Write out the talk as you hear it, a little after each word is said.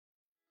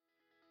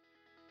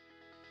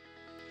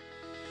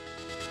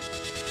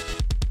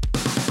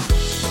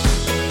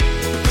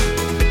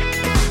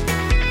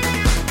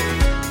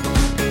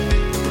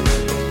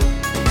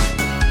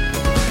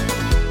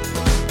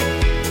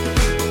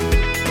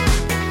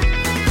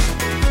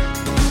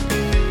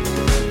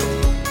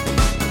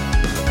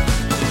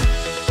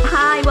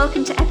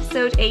welcome to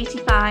episode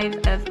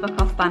 85 of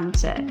Book Off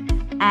Banter.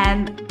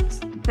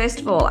 First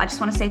of all, I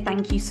just want to say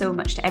thank you so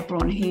much to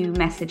everyone who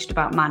messaged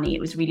about Manny. It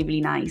was really,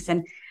 really nice.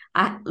 And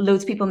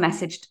loads of people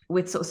messaged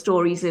with sort of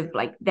stories of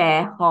like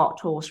their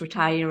heart horse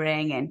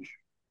retiring.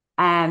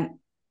 And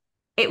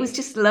it was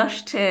just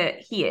lush to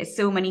hear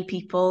so many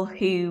people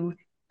who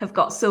have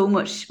got so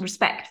much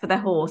respect for their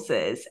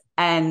horses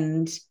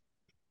and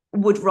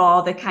would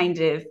rather kind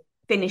of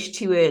finish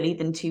too early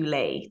than too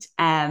late.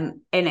 And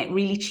it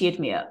really cheered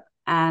me up.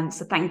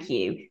 So thank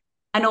you.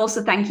 And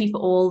also thank you for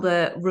all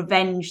the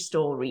revenge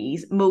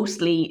stories,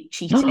 mostly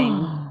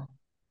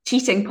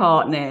cheating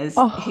partners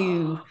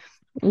who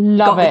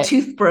Love got the it.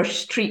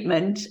 toothbrush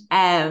treatment.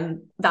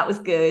 That was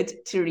good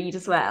to read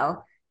as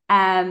well.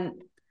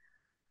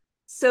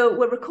 So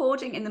we're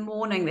recording in the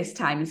morning this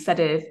time instead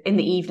of in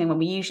the evening when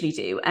we usually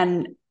do.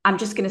 And I'm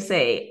just going to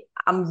say,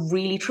 I'm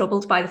really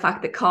troubled by the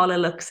fact that Carla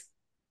looks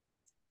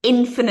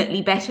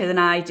infinitely better than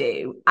I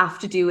do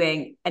after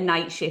doing a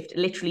night shift,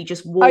 literally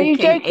just Are you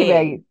walking joking me?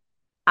 in.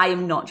 I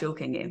am not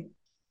joking you.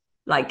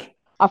 Like,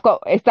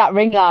 It's that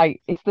ring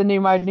light. It's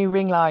my new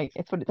ring light.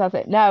 It's what it does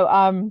it.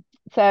 No,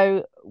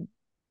 so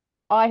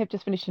I have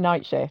just finished a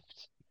night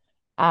shift.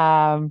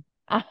 And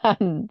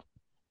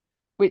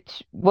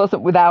which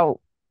wasn't without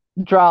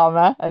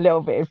drama, a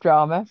little bit of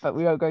drama, but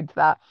we won't go into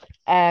that.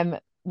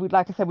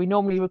 Like I said, we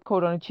normally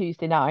record on a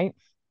Tuesday night,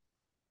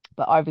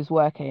 but I was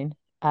working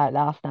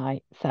last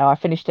night. So I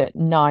finished at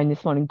 9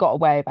 this morning, got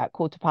away about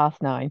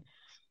 9:15,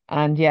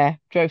 and yeah,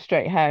 drove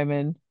straight home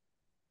and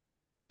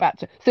back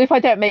to. So if I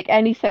don't make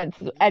any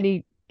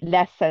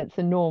less sense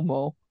than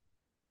normal,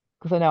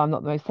 because I know I'm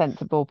not the most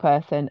sensible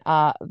person,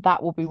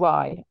 that will be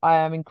why I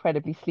am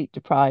incredibly sleep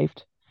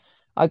deprived.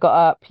 I got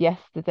up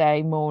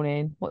yesterday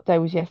morning. What day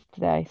was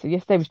yesterday? So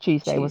yesterday was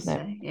Tuesday,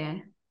 wasn't it? Tuesday, yeah.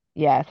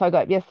 Yeah, so I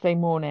got up yesterday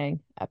morning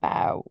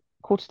about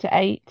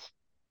 7:45.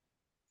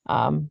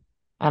 Um,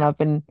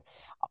 and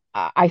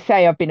I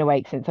say I've been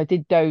awake since. I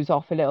did doze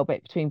off a little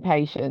bit between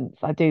patients.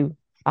 I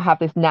have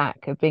this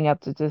knack of being able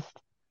to just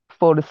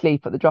fall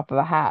asleep at the drop of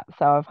a hat.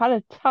 So I've had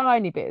a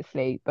tiny bit of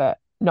sleep, but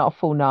not a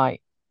full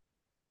night.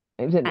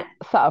 It was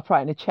sat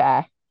upright in a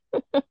chair.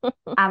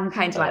 I'm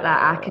kind of like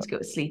that. I Uh, could go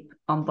to sleep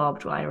on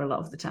barbed wire a lot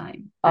of the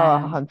time. oh,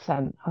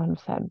 100%,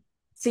 100%.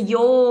 So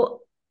you're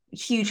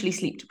hugely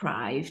sleep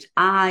deprived.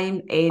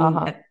 I'm in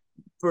Uh-huh. a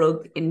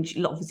drug,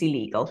 obviously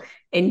legal,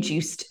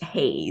 induced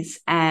haze.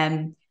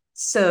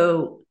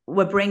 So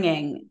we're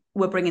bringing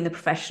the So what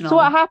professional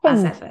as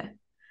happened? ever.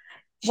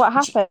 What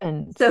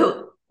happened?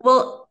 So,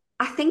 well,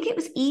 I think it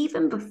was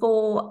even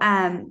before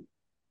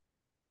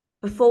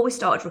we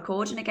started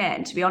recording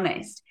again, to be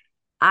honest.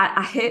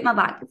 I hurt my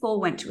back before I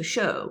went to a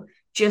show,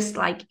 just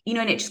like,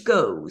 and it just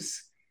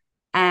goes.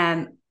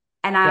 Um,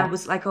 and I Yeah.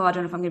 was like, oh, I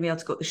don't know if I'm going to be able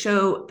to go to the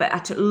show, but I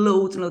took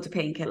loads and loads of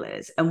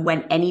painkillers and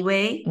went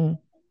anyway. Mm.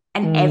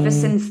 And ever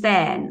Mm. since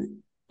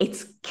then,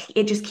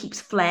 it just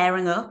keeps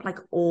flaring up like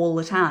all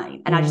the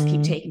time. And I just keep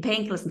Mm. taking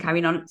painkillers and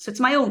carrying on. So it's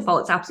my own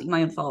fault. It's absolutely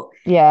my own fault.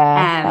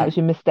 Yeah, that was Um,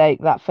 your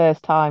mistake that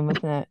first time,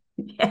 wasn't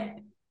yeah.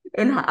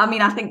 And I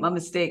mean, I think my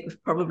mistake was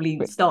probably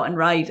it? starting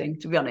riding,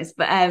 to be honest.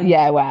 But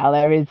Yeah, well,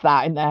 there is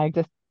that in there.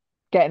 Just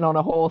getting on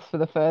a horse for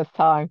the first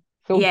time.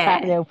 It's all yeah.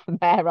 downhill from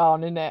there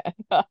on, isn't it?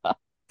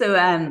 So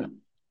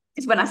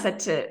it's when I said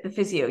to the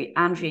physio,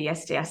 Andrea,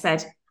 yesterday, I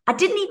said, I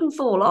didn't even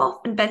fall off.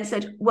 And Ben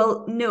said,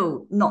 well,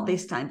 no, not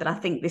this time. But I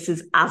think this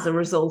is as a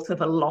result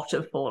of a lot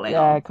of falling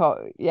Yeah, off.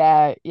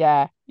 yeah.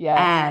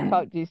 Um,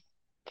 Can't just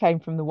came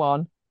from the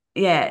one.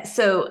 yeah.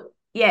 So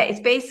yeah,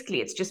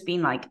 it's just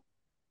been like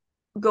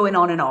going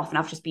on and off. And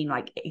I've just been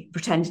like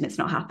pretending it's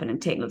not happening,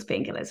 taking lots of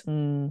painkillers.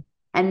 Mm.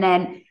 And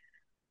then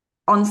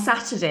on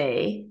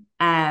Saturday,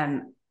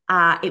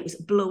 it was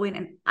blowing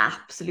an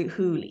absolute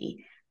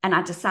hoolie. And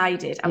I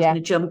decided I was Yeah,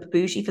 going to jump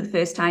bougie for the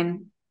first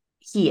time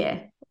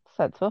here.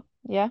 sensible.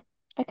 Yeah.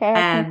 Okay,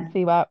 I can Um,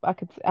 see why I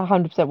could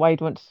 100% why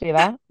you'd want to do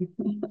that.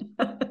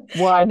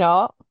 Why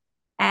not?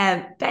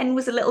 Ben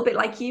was a little bit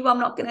like you. I'm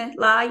not going to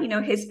lie.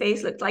 His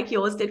face looked like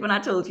yours did when I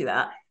told you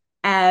that.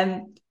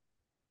 Um,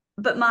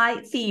 but my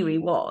theory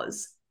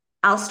was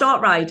I'll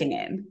start riding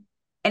him.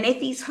 And if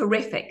he's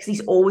horrific, because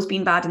he's always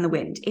been bad in the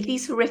wind, if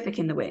he's horrific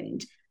in the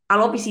wind,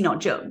 I'll obviously not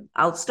jump.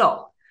 I'll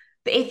stop.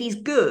 But if he's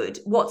good,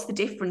 what's the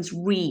difference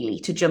really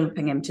to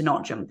jumping him to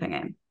not jumping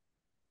him? Mm.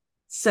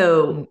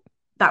 So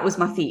that was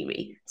my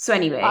theory. So I,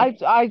 anyway,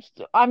 I,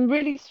 I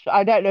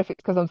don't know if it's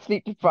because I'm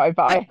sleep deprived,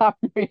 but I am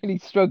really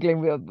struggling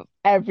with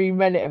every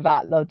minute of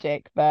that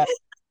logic. But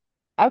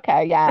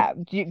okay, yeah,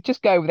 you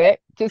just go with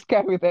it. Just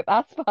go with it.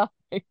 That's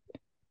fine.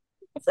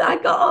 so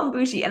I got on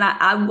Bushi and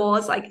I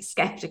was like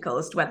skeptical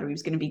as to whether he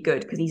was going to be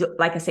good because he's,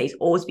 like I say, he's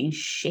always been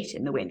shit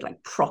in the wind,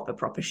 like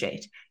proper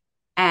shit.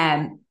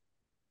 Um,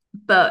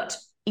 but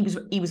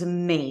he was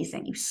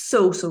amazing. He was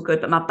so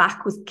good. But my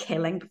back was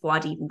killing before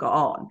I'd even got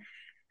on.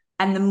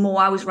 And the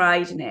more I was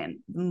riding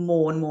him, the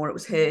more and more it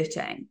was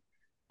hurting.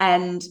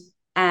 And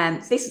so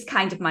this is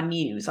kind of my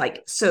news,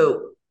 like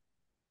so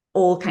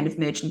all kind of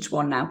merged into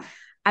one now.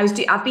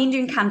 I've been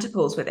doing canter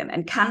pulls with him,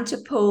 and canter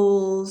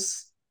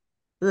pulls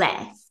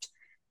left.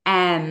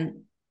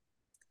 Um,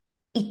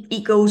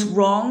 he goes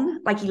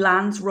wrong, like he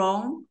lands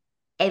wrong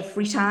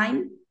every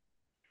time.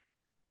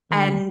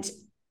 Mm. And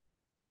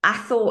I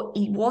thought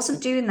he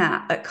wasn't doing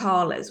that at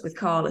Carla's with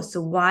Carla.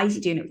 So why is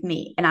he doing it with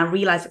me? And I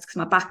realized it's because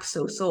my back was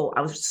so sore.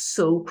 I was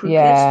so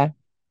crooked. Yeah.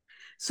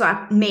 So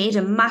I made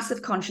a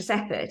massive conscious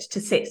effort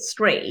to sit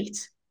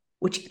straight,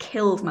 which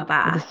killed my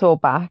With a back. sore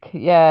back.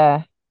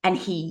 Yeah. And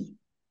he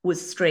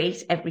was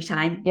straight every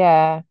time.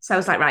 Yeah. So I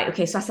was like, right,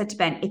 okay. So I said to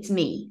Ben, it's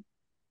me.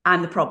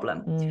 I'm the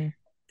problem. Mm.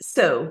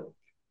 So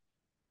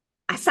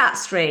I sat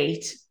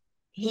straight.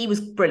 He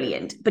was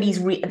brilliant, but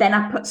then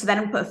I put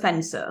a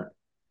fence up,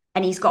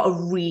 and he's got a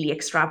really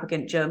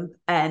extravagant jump,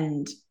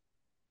 and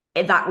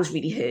that was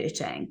really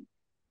hurting.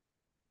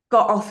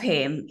 Got off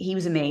him, he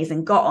was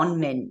amazing. Got on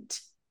Mint,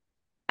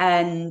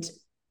 and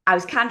I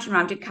was cantering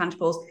around, did canter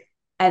pulls,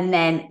 and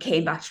then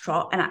came back to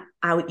trot, and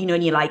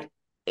and you're like,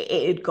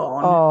 it had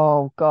gone.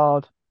 Oh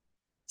God.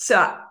 So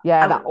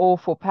Yeah, I that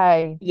awful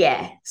pain.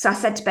 yeah. So I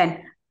said to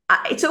Ben,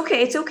 it's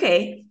okay, it's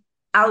okay.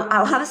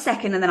 I'll have a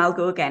second and then I'll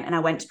go again. And I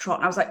went to trot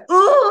and I was like,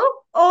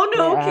 oh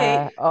no, okay.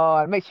 Yeah. Oh,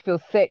 it makes you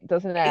feel sick,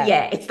 doesn't it?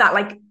 Yeah, it's that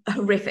like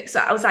horrific. So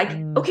I was like,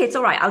 Mm. okay, it's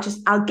all right.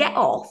 I'll get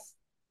off,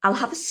 I'll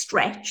have a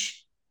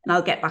stretch and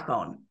I'll get back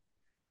on.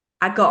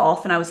 I got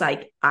off and I was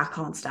like, I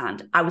can't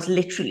stand. I was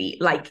literally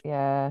like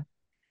Yeah.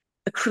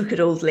 a crooked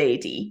old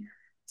lady.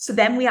 So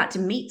then we had to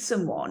meet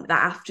someone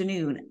that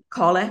afternoon.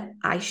 Carla,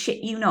 I shit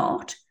you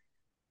not,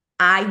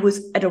 I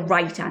was at a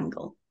right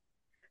angle.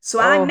 So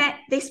I Oh. met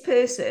this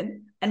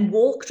person and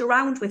walked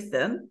around with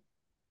them.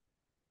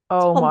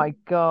 Oh my Tom,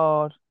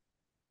 God.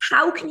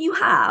 how can you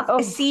have a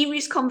Oh.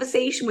 serious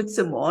conversation with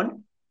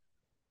someone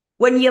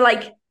when you're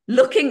like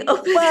looking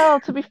up?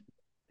 Well,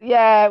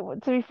 yeah,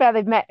 to be fair,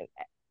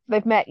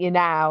 they've met you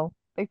now.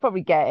 They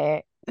probably get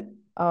it.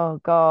 Oh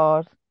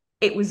God.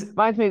 It was,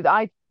 Reminds me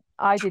that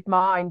I did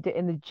mine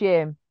in the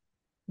gym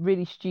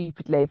really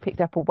stupidly,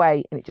 picked up a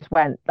weight and it just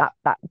went that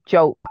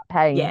jolt, that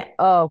pain. yeah,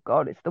 Oh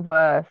God, it's the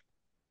worst.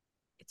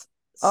 it's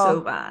so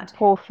Oh, bad.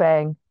 poor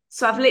thing.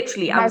 So I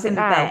How's was it in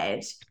the now?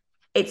 bed.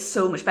 It's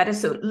so much better.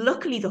 So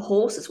luckily the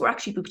horses were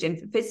actually booked in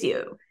for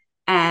physio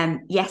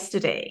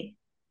yesterday.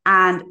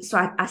 And so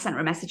I sent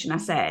her a message and I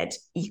said,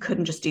 you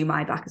couldn't just do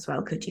my back as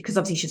well, could you? Because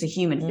obviously she's a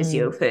human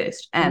physio Mm,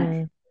 first.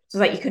 mm, So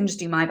like you couldn't just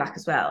do my back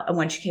as well. And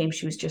when she came,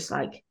 she was just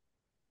like,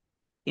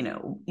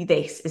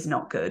 this is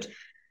not good.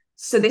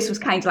 So this was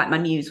kind of like my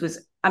news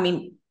was, I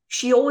mean,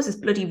 she always is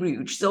bloody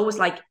rude. She's always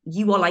like,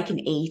 you are like an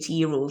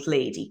 80-year-old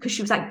lady. Because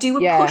she was like, do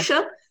a yeah. push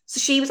up. So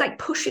she was like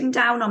pushing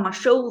down on my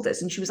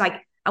shoulders and she was like,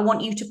 I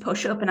want you to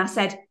push up. And I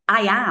said,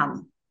 I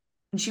am.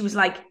 And she was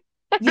like,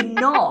 you're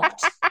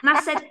not. And I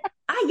said,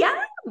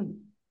 I am.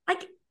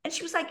 Like, and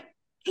she was like,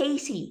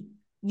 Katie,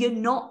 you're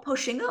not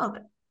pushing up.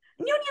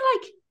 And you're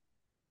like,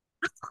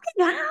 I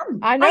fucking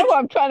am. I know Like, what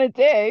I'm trying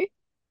to do.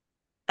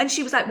 and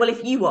she was like, well,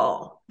 if you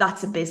are,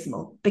 that's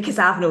abysmal because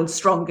I've known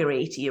stronger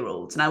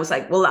 80-year-olds. And I was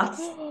like, well,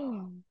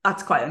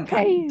 that's quite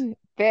unkind. Pain,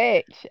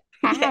 bitch.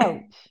 Yeah,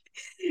 Ouch.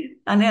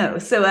 I know.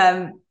 So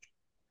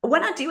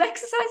when I do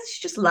exercise,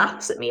 she just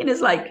laughs at me and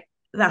is like,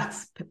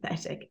 that's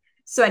pathetic.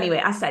 So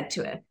anyway, I said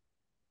to her,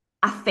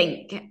 I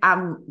think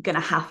I'm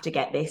gonna have to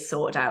get this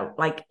sorted out.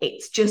 Like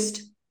it's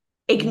just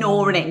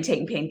ignoring it Mm, and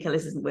taking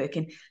painkillers isn't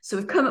working. So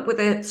we've come up with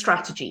a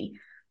strategy.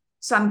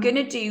 So I'm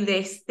gonna do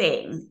this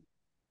thing.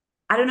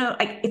 I don't know,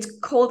 like it's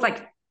called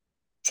like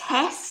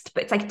test,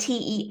 but it's like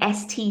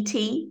TESTT.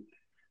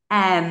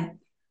 Um,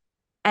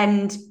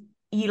 and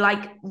you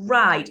like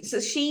ride. So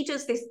she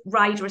does this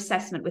rider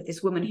assessment with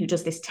this woman who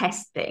does this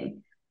test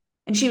thing.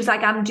 And she was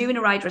like, I'm doing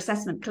a rider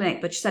assessment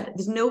clinic, but she said,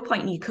 there's no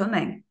point in you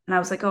coming. And I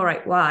was like, all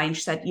right, why? And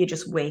she said, you're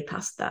just way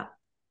past that.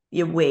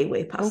 You're way,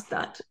 way past oof.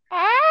 that.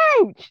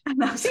 Ouch.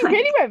 And I was She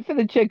really like, went for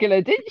the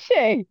jugular, didn't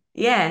she?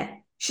 yeah.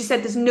 She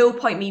said, there's no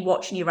point me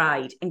watching you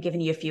ride and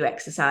giving you a few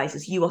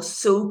exercises. You are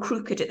so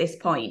crooked at this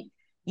point.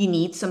 You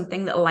need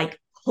something that'll like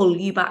pull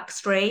you back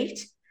straight.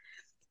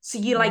 So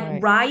you like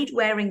Right. ride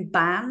wearing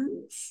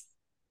bands.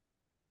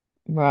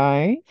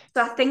 Right.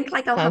 So I think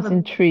like I'll have Sounds a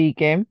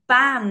intriguing.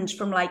 band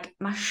from like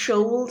my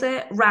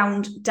shoulder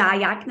round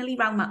diagonally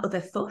round my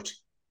other foot.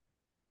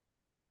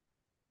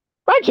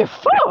 Round your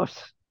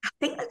foot. I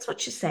think that's what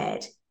she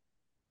said.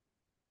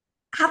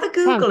 Have a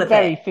Sounds Google of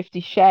very it. 50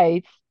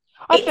 Shades.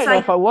 I It's don't know like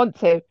if I want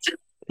to.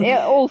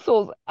 All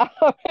sorts. I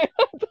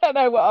don't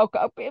know what I'll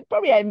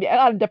probably end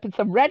up in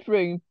some red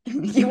room.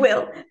 you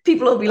will.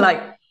 People will be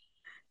like,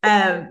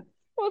 um,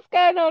 What's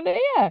going on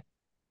here?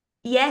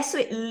 yeah, so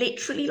it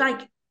literally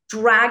like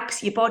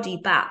drags your body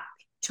back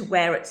to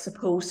where it's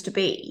supposed to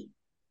be.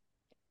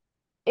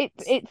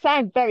 It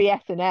sounds very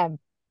S&M.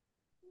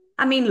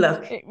 I mean,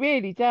 look, It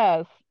really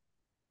does.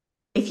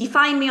 if you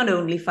find me on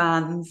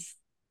OnlyFans,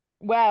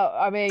 Well,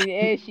 I mean,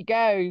 here she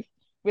goes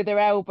with her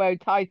elbow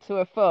tied to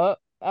her foot.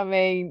 I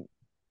mean,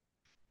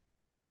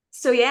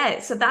 so yeah,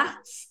 so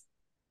that's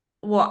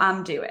what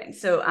I'm doing.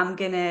 So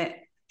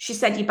she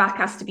said your back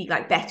has to be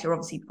like better,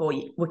 obviously, before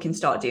we can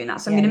start doing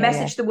that. So I'm yeah, gonna yeah, yeah.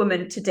 message the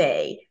woman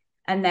today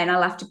and then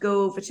I'll have to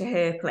go over to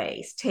her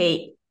place,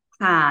 take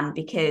pan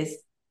because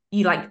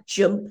you like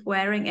jump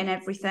wearing and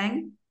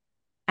everything.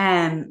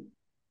 Um,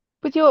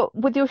 With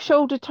your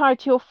shoulder tied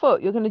to your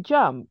foot, you're going to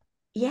jump.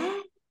 yeah,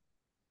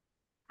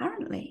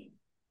 apparently.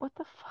 What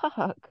the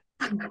fuck?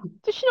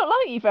 Does she not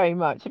like you very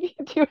much? Do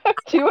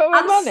you owe her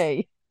I'm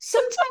money?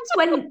 sometimes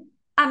when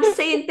I'm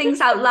saying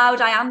things out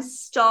loud, I am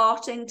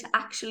starting to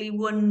actually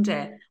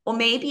wonder, or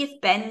maybe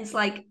if Ben's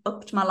like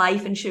upped my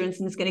life insurance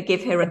and is going to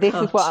give her a This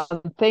is cut. what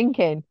I'm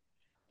thinking.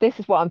 This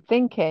is what I'm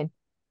thinking.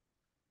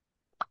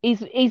 He's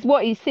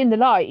seen the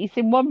light. He's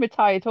seen one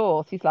retired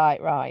horse. He's like,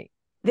 right,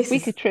 This we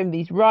is could trim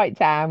these right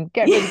down,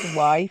 get rid of the yeah,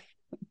 wife.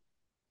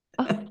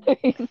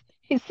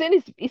 He's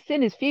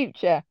seen his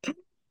future,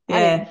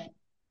 and it's yeah,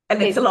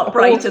 and it's a it's lot horse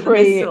brighter than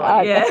this free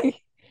one. Yeah,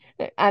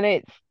 and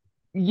it's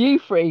you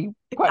free,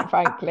 quite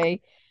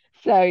frankly.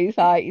 So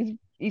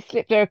he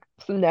slipped her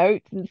some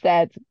notes and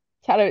said,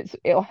 tell her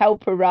it'll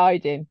help her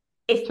riding.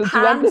 if She'll do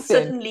Pam anything.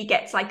 suddenly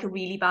gets like a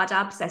really bad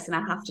abscess and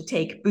I have to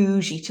take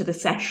Bougie to the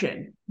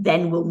session,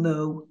 then we'll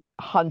know.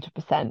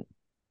 100%.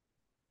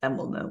 Then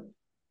we'll know.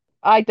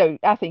 I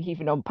think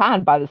even on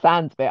Pan, by the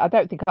sounds of it, I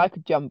don't think I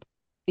could jump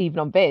even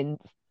on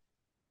Vince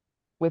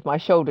with my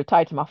shoulder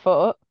tied to my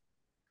foot.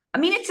 I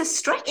mean, it's a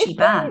stretchy It's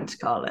brilliant. band,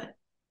 Carla.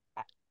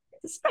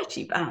 It's a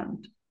stretchy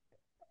band.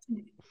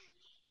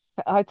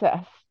 I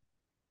just,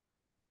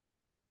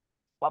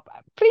 well,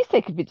 please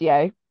take a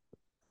video.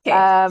 Okay,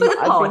 for the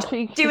I'd be pod,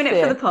 intrigued to doing see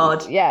it for the it.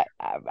 pod. Yeah,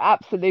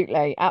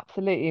 absolutely,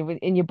 absolutely.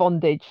 In your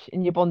bondage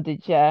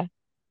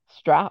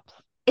straps.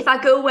 If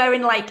I go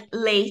wearing like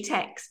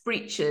latex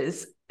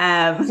breeches,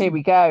 Here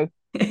we go.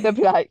 They'll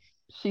be like,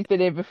 she's been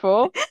here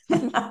before.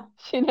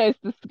 She knows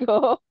the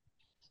score.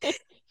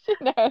 She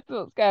knows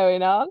what's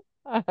going on.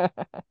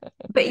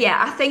 but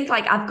yeah, I think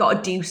like I've got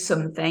to do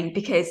something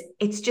because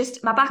it's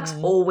just my back's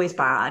Mm, always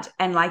bad.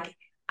 And like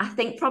I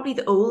think probably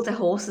the older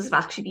horses have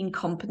actually been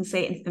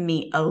compensating for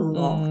me a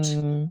lot.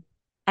 mm.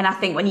 And I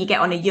think when you get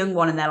on a young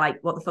one and they're like,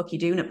 what the fuck are you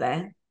doing up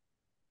there?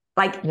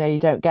 Like No, you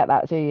don't get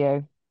that, do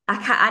you?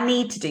 I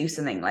need to do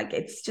something. Like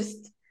it's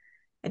just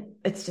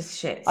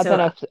shit. I don't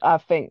know So if I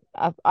think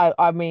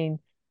I mean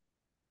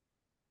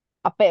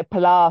a bit of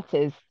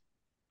Pilates.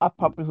 I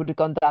probably would have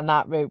gone down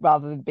that route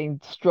rather than being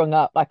strung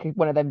up like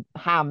one of them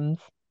hams,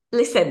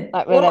 listen,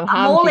 like one of them I'm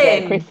hams all you get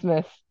at in,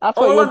 Christmas. That's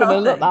what all you're or going to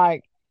look nothing.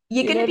 like.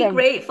 You're You gonna know be them.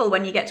 grateful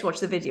when you get to watch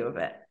the video of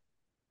it.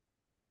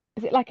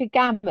 Is it like a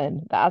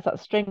gammon that has that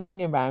string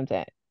around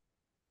it?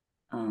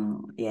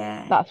 Oh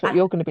yeah. That's what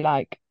you're going to be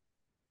like,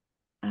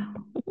 Oh.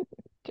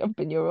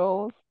 jumping your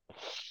oars.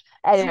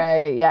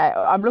 Anyway, yeah,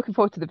 I'm looking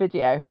forward to the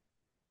video.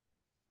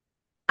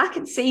 I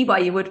can see why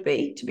you would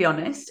be, to be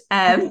honest.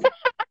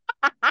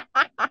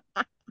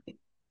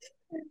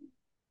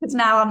 Because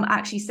now I'm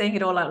actually saying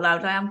it all out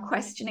loud. I am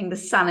questioning the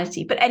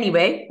sanity. But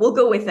anyway, we'll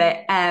go with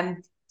it.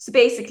 So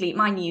basically,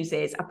 my news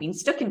is I've been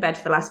stuck in bed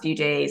for the last few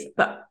days,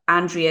 but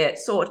Andrea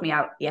sorted me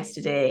out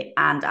yesterday,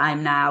 and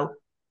I'm now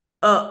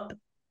up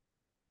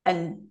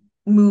and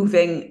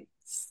moving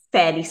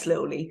fairly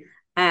slowly,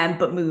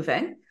 but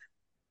moving.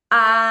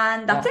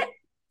 And that's Yeah. it.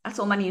 That's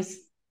all my news.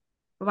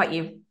 What about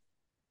you?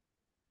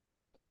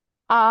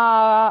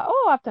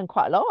 I've done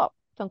quite a lot.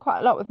 Done quite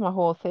a lot with my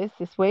horses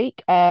this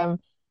week.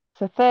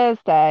 So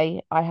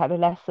Thursday I had a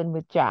lesson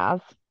with Jazz,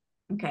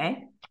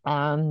 Okay.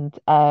 and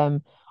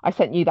I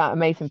sent you that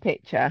amazing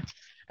picture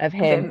of Of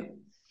him,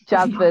 him. Of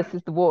Jazz you.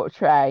 versus the water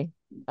tray,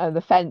 and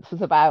the fence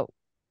was about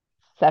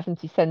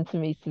 70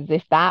 centimeters,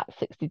 if that,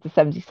 60 to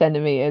 70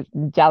 centimeters,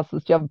 and Jazz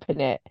was jumping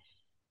it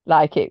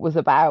like it was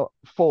about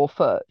 4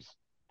 foot.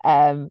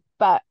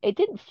 But it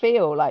didn't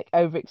feel like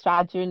over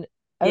exaggerating.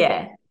 Over,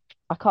 Yeah.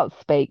 I can't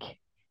speak.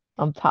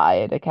 I'm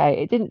tired.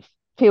 Okay, it didn't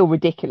feel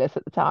ridiculous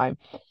at the time,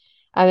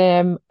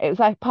 and it was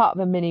like part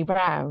of a mini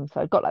round.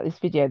 So I got like this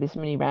video, this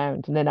mini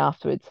round, and then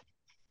afterwards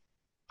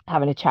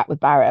having a chat with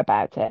Barrett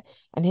about it,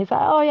 and he's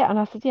like, "Oh yeah," and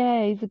I said,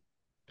 "Yeah,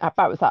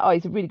 Barrett was like, "Oh,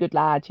 he's a really good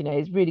lad.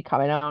 He's really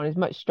coming on. He's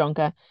much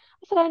stronger."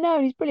 I said, "I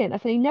know, he's brilliant." I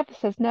said, "He never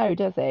says no,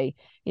 does he?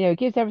 He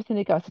gives everything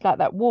a go." I said, "Like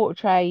that water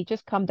tray, you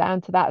just come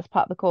down to that as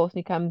part of the course, and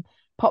you come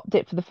popped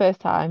it for the first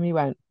time." And he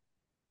went,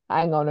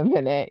 "Hang on a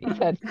minute." He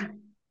said,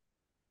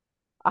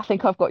 "I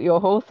think I've got your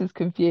horses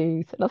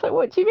confused." And I was like,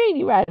 "What do you mean?"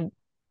 He went,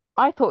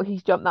 "I thought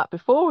he's jumped that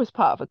before as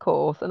part of a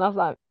course." And I was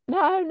like,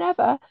 "No,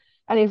 never."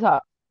 And he was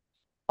like,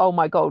 "Oh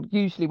my God,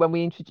 usually when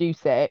we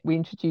introduce it, we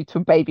introduce to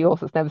a baby horse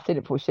that's never seen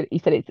it before." He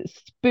said it's as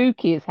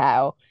spooky as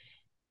hell.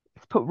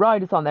 It's put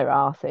riders on their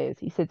asses.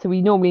 He said, so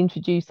we normally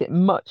introduce it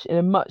in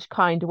a much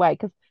kinder way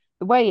because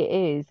the way it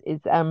is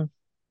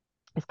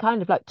it's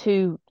kind of like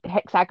two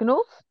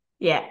hexagonals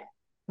Yeah.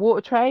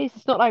 water trays.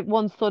 It's not like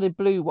one solid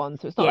blue one,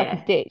 so it's not like a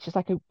Yeah. ditch. It's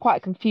like a quite a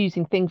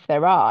confusing thing for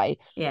their eye.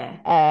 Yeah.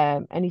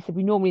 And he said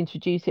we normally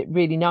introduce it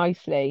really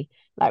nicely,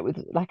 like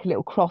with like a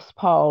little cross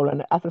pole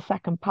and as a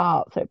second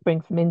part, so it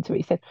brings them into it.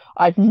 He said,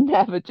 I've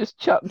never just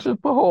chucked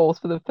up a horse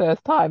for the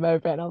first time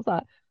over it. And I was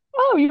like,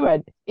 oh, you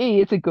went,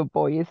 he is a good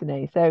boy, isn't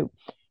he? So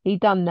he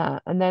done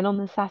that. And then on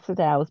the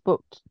Saturday, I was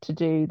booked to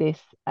do this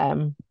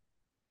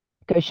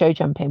go show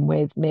jumping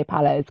with Mia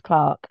Pallows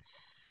Clark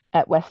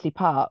at Wesley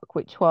Park,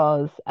 which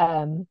was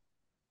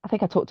I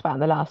think I talked about in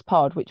the last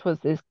pod, which was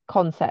this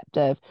concept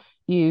of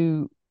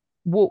you.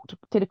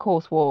 did a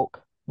course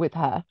walk with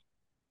her,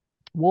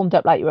 warmed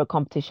up like you were a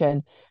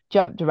competition,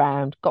 jumped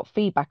around, got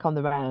feedback on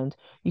the round.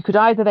 You could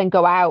either then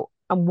go out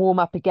and warm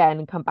up again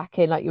and come back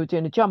in like you were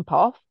doing a jump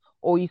off,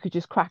 or you could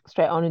just crack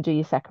straight on and do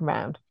your second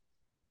round.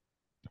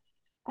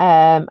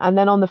 And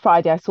then on the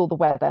Friday, I saw the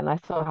weather and I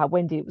saw how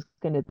windy it was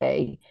going to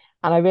be.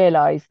 And I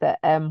realised that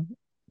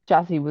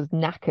Jazzy was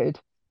knackered,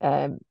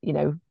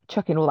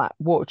 chucking all that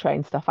water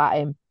train stuff at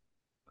him,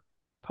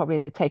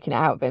 probably taking it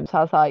out of him. So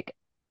I was like,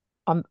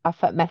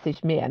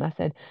 messaged Mia and I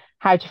said,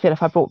 how do you feel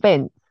if I brought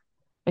Vince?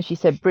 And she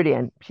said,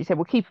 brilliant. She said,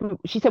 we'll keep them.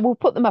 She said, we'll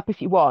put them up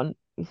if you want.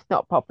 It's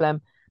not a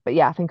problem. But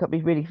yeah, I think it'll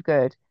be really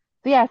good.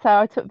 So yeah, so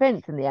I took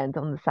Vince in the end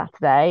on the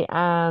Saturday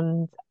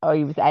and oh,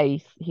 he was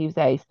ace. He was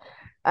ace.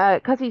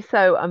 Because he's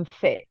so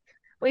unfit.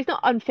 Well, he's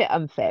not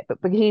unfit,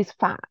 but he's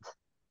fat.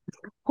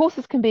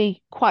 Horses can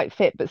be quite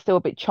fit, but still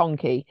a bit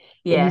chonky.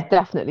 He's Yeah.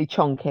 definitely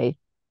chonky.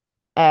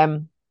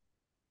 Um,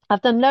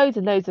 I've done loads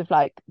and loads of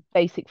like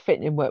basic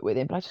fitting work with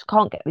him, but I just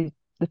can't get the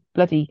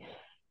bloody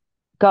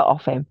gut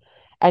off him.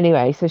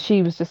 Anyway, so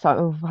she was just like,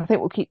 oh, I think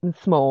we'll keep them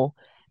small.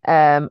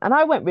 And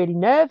I went really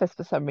nervous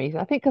for some reason.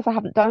 I think because I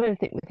haven't done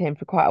anything with him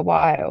for quite a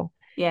while.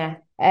 Yeah.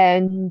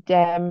 And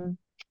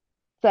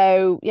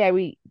so yeah,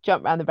 we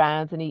jumped around the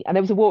rounds and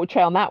there was a water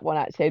tray on that one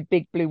actually, a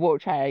big blue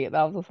water tray. And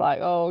I was just like,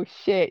 oh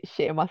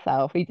shitting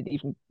myself. He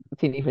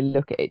didn't even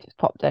look at it, just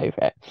popped over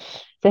it.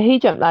 So he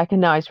jumped like a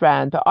nice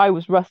round, but I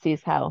was rusty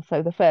as hell.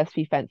 So the first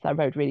few fences I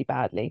rode really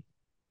badly,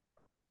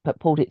 but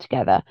pulled it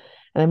together.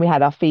 And then we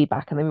had our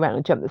feedback and then we went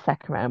and jumped the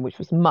second round, which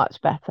was much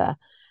better.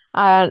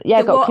 And yeah,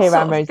 So got what clear sort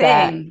around of Rosette.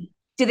 thing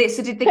did they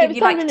So it give was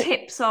you done like in it.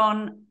 tips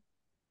on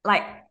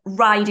like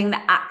riding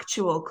the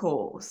actual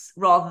course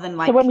rather than So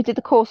like yeah. when we did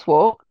the course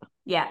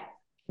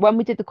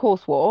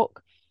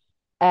walk,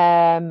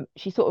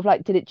 she sort of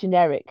like did it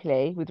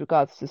generically with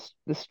regards to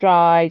the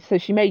stride. So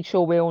she made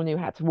sure we all knew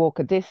how to walk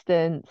a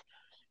distance.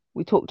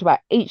 We talked about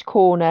each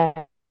corner.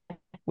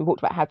 We talked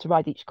about how to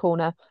ride each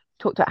corner.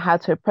 Talked about how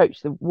to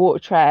approach the water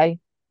tray.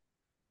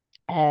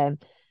 Um,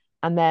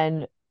 and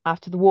then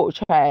after the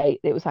water tray,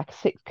 it was like a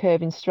six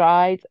curving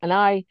strides. And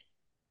I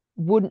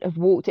wouldn't have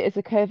walked it as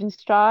a curving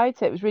stride.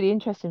 So it was really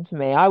interesting for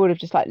me. I would have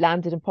just like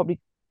landed and probably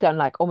done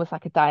like almost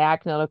like a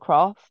diagonal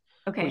across,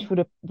 Okay.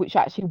 which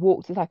actually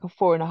walked as like a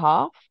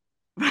 4.5.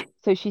 Right.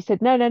 So she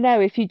said, no, no, no.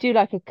 If you do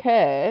like a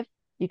curve,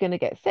 you're going to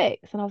get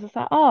six. And I was just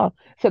like, oh,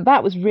 so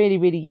that was really,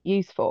 really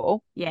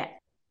useful. Yeah.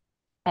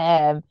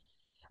 Um,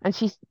 and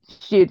she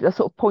sort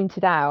of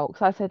pointed out,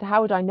 because I said,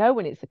 how would I know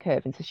when it's a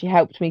curve? And so she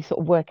helped me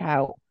sort of work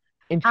out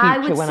in I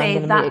future would when I'm say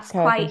going to meet a that's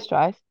curve in quite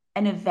stride.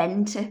 an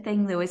eventer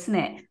thing though, isn't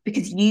it?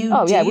 Because you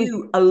Oh yeah,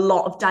 do a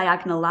lot of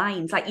diagonal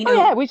lines. Like, oh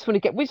yeah, we just want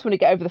to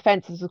get over the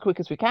fences as quick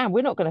as we can.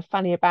 We're not going to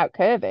fanny about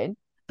curving.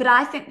 but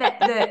I think that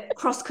the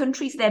cross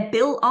countries, they're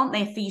built, aren't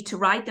they, for you to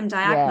ride them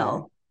Yeah,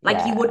 diagonal? Like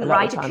you yeah, a wouldn't lot of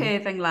ride the a time.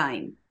 curving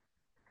line.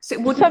 So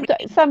it wouldn't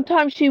really,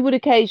 Sometimes she would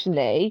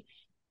occasionally,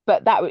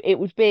 but it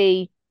would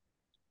be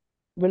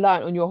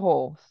reliant on your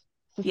horse.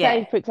 So say,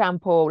 yeah, for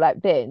example,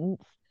 like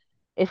Vince,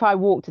 if I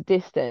walked a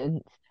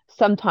distance,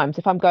 sometimes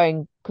if I'm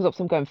going, because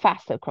obviously I'm going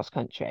faster cross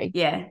country,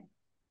 yeah,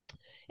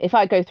 if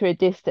I go through a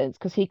distance,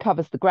 because he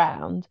covers the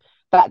ground,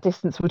 that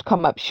distance would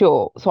come up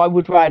short. So I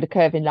would ride a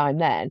curving line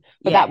then,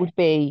 but that yeah, would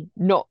be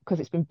not because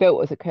it's been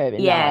built as a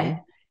curving line, yeah,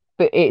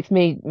 but it's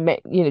me,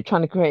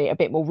 trying to create a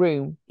bit more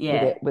room with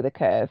yeah. a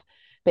curve.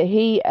 But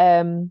he,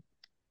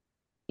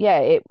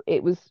 yeah,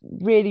 it was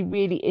really,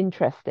 really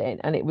interesting,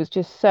 and it was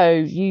just so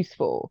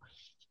useful.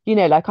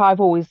 Like I've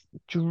always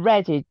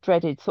dreaded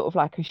sort of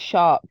like a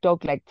sharp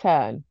dogleg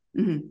turn.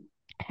 Mm-hmm.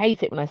 I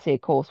hate it when I see a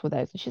course with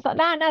those. And she's like,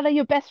 no, no, they're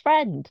your best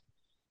friend.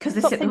 Because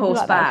they Stop sit the thinking horse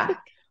like that. She said,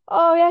 back.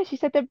 oh yeah, she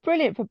said they're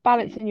brilliant for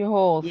balancing your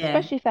horse, Yeah.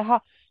 especially if they're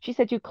hard. She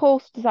said your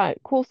course design,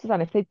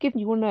 if they've given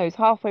you one of those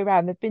halfway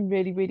around, they've been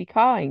really, really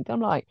kind.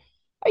 I'm like,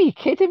 are you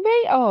kidding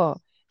me? Oh,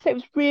 so it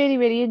was really,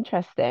 really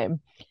interesting.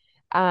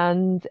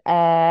 And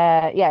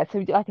yeah, so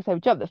like I said, we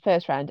jumped the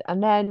first round,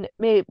 and then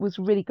it was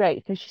really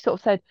great because she sort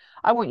of said,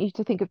 I want you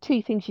to think of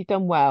two things you've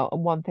done well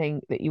and one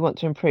thing that you want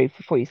to improve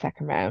before your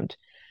second round.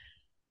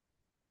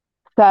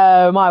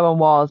 So my one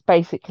was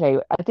basically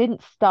I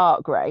didn't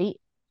start great,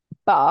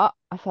 but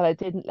I said I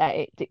didn't let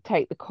it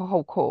dictate the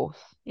whole course.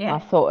 I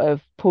Yeah. sort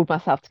of pulled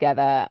myself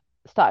together,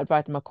 started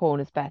riding my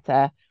corners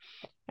better.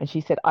 And she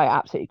said, I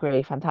absolutely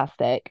agree,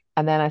 fantastic.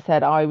 And then I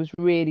said, I was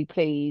really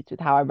pleased with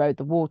how I rode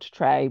the water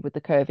tray with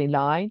the curving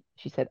line.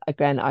 She said,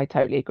 again, I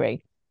totally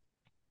agree.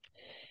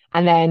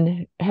 And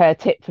then her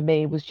tip for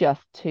me was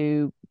just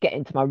to get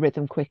into my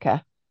rhythm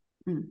quicker,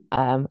 Mm.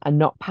 and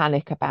not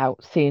panic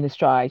about seeing a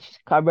stride.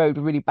 I rode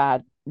really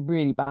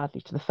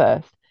badly to the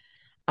first.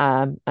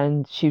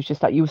 And she was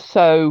just like, you were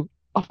so,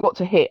 I've got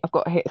to hit a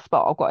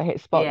spot, I've got to hit a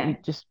spot. Yeah. You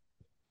just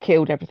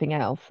killed everything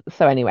else.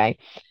 So anyway,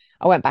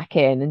 I went back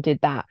in and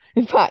did that.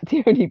 In fact,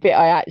 the only bit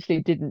I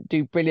actually didn't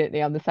do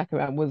brilliantly on the second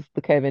round was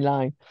the curving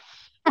line.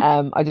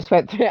 I just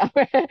went through it.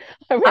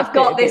 I I've went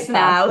through it a got this bit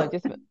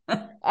fast.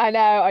 now. I know,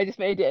 I just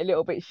made it a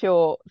little bit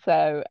short.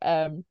 So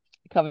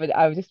covered.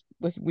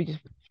 We just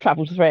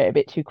travelled through it a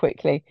bit too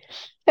quickly.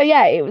 So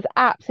yeah, it was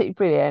absolutely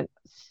brilliant.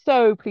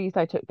 So pleased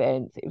I took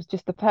Vince. It was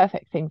just the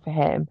perfect thing for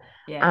him.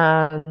 Yeah.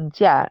 And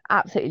yeah,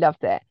 absolutely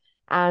loved it.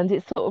 And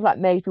it sort of like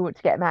made me want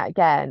to get him out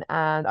again.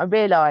 And I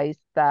realised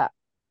that,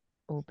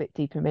 oh, a bit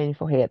deeper and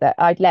meaningful here, that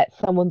I'd let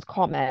someone's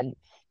comments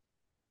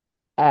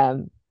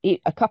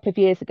a couple of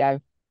years ago,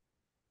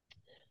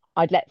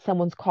 I'd let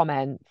someone's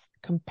comments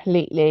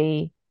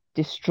completely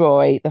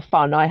destroy the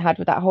fun I had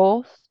with that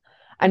horse.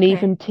 And Okay.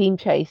 even team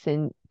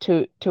chasing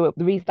the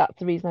reason that's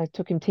the reason I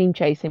took him team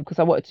chasing, because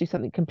I wanted to do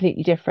something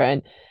completely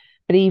different.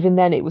 But even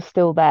then it was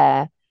still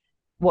there,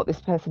 what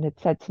this person had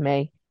said to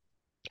me.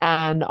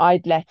 And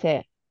I'd let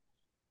it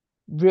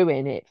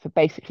ruin it for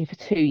basically for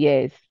 2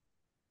 years,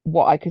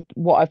 what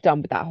I've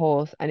done with that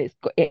horse. And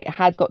it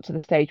had got to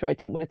the stage where I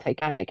didn't want to take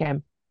it out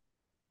again,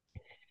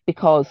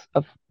 because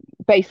of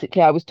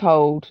basically I was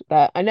told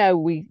that, I know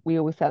we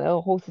always say,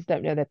 oh, horses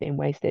don't know they're being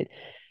wasted.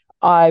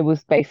 I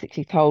was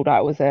basically told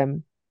I was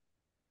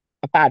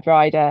a bad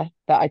rider,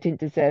 that I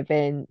didn't deserve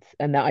Vince,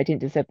 and that I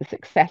didn't deserve the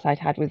success I'd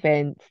had with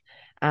Vince.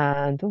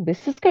 And oh,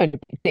 this is going to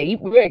be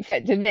deep. We were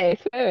expecting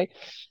this, weren't we?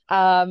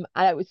 And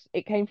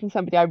it came from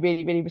somebody I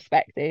really, really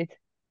respected.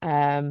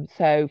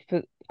 So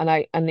for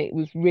and it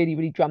was really,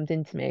 really drummed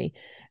into me.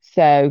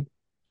 So,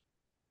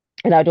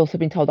 and I'd also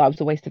been told I was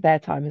a waste of their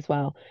time as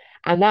well.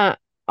 And that,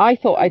 I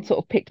thought I'd Oh, sort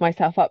of picked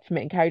myself up from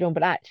it and carried on,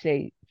 but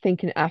actually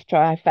thinking after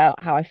I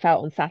felt how I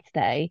felt on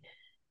Saturday,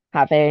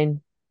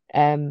 having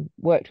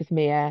worked with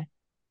Mia,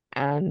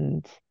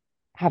 and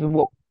having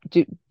what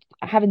do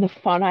having the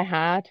fun I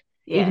had,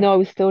 even yeah. though I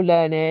was still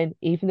learning,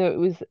 even though it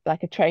was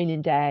like a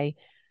training day,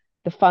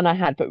 the fun I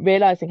had, but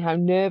realizing how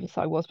nervous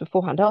I was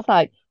beforehand. I was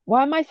like,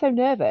 why am I so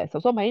nervous? I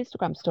was on my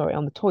Instagram story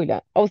on the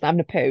toilet. I wasn't having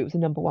a poo. It was a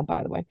number one,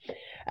 by the way.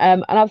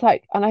 And I was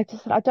like, and I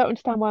just said, I don't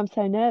understand why I'm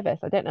so nervous.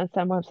 I don't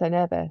understand why I'm so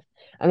nervous.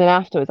 And then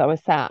afterwards, I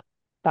was sat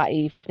that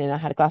evening, I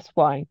had a glass of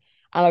wine,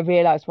 and I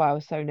realized why I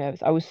was so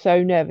nervous. I was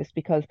so nervous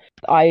because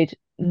I'd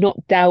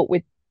not dealt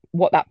with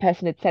what that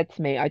person had said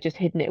to me. I just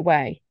hidden it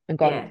away and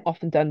gone Yeah.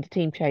 off and done the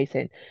team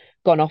chasing,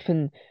 gone off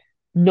and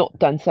not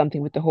done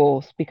something with the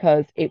horse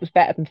because it was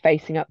better than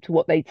facing up to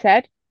what they'd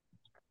said.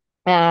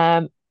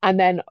 And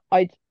then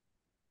I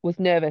was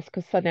nervous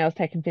because suddenly I was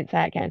taking Vince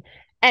out again.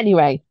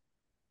 Anyway,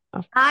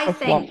 I I was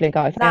think waffling,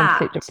 guys. I am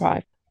sleep that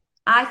deprived.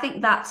 I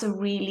think that's a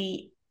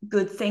really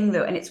good thing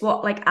though, and it's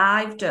what like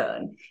I've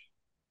done,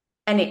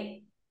 and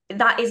it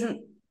that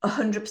isn't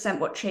 100%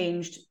 what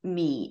changed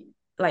me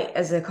like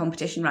as a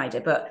competition rider,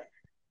 but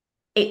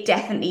it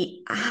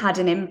definitely had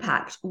an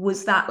impact.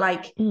 Was that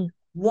like Mm,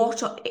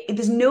 what?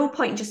 There's no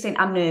point in just saying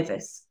I'm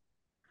nervous.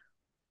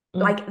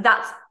 mm, Like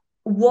that's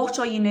what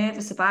are you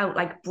nervous about?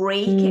 Like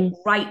break it mm,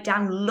 right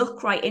down,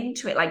 look right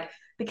into it. Like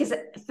because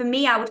for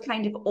me, I would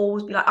kind of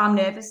always be like, I'm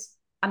nervous.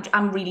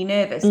 I'm really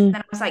nervous. And mm.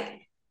 then I was like,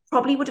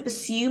 probably would have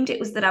assumed it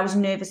was that I was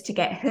nervous to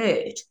get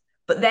hurt.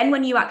 But then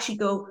when you actually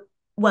go,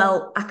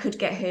 well, I could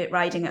get hurt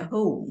riding at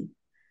home.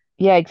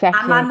 Yeah,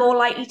 Am I exactly. more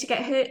likely to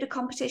get hurt at a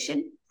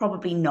competition?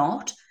 Probably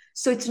not.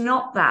 So it's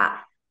not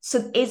that.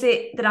 So is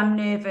it that I'm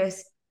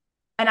nervous?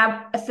 And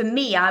for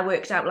me, I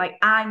worked out like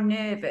I'm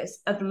nervous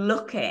of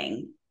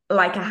looking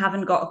like I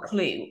haven't got a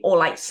clue or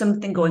like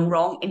something going Mm,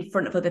 wrong in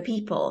front of other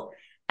people.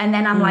 And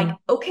then I'm like, mm,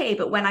 okay,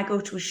 but when I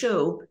go to a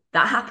show,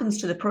 that happens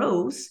to the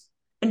pros.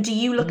 And do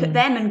you look at mm,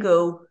 them and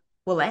go,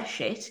 well, they're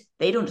shit.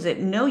 They don't deserve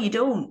it. No, you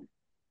don't.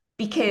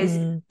 Because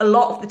mm. a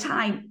lot of the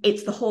time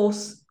it's the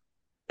horse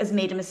has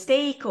made a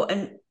mistake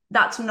and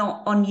that's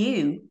not on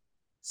you.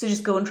 So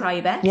just go and try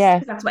your best Yeah,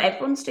 because that's what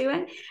everyone's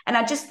doing. And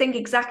I just think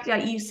exactly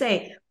like you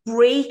say,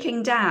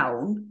 breaking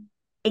down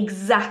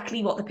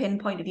exactly what the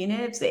pinpoint of your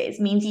nerves is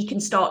means you can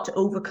start to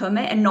overcome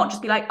it and not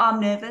just be like, oh, I'm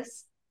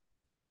nervous.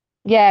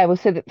 yeah. Well,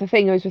 so the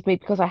thing was with me,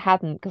 because I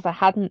hadn't,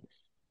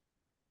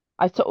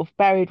 I sort of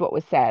buried what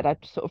was said. I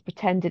sort of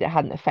pretended it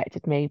hadn't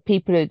affected me.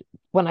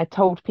 When I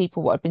told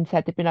people what had been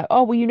said, they'd been like,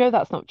 "Oh, well, you know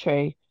that's not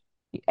true,"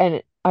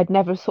 and I'd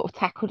never sort of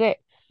tackled it.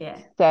 Yeah,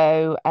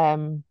 So,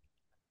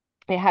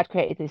 it had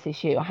created this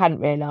issue. I hadn't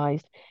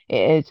realised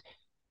it had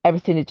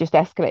everything had just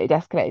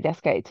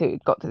escalated till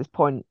it got to this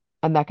point.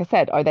 And like I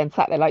said, I then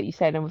sat there, like you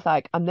said, and was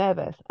like, I'm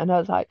nervous. And I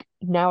was like,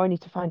 now I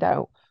need to find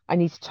out. I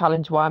need to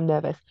challenge why I'm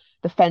nervous.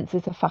 The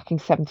fences are fucking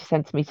 70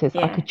 centimeters.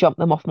 I yeah, could jump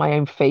them off my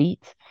own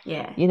feet.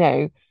 yeah, You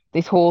know,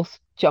 this horse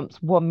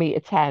jumps 1 meter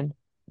 10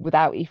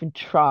 without even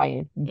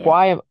trying.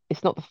 yeah,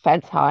 It's not the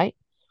fence height.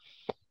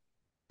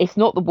 It's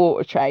not the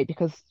water tray,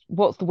 because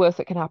what's the worst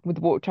that can happen with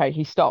the water tray?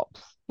 He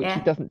stops, which he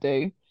yeah, doesn't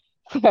do.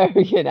 So,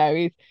 he's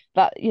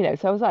that,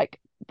 so I was like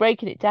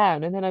breaking it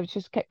down, and then I was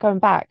just kept going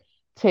back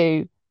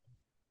to,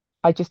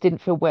 I just didn't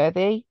feel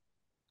worthy.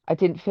 I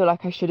didn't feel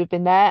like I should have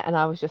been there. And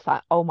I was just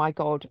like, oh my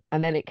God.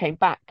 And then it came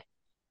back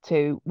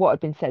to what had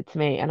been said to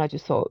me. And I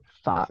just thought,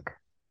 fuck,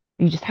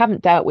 you just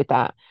haven't dealt with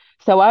that.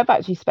 So I've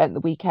actually spent the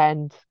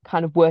weekend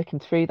kind of working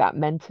through that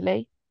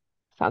mentally.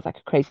 Sounds like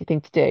a crazy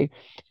thing to do,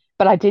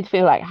 but I did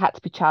feel like I had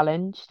to be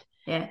challenged.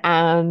 yeah,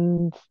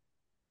 And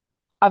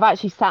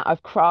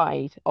I've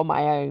cried on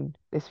my own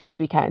this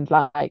weekend,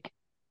 like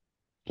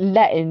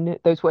letting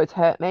those words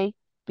hurt me.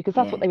 because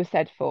that's what Yeah. they were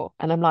said for.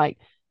 And I'm like,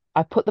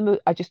 I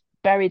just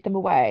buried them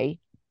away.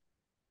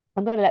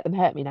 I'm going to let them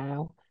hurt me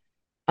now.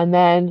 And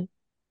then,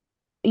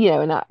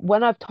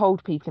 when I've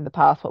told people in the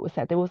past what was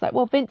said, they was like,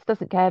 well, Vince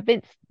doesn't care.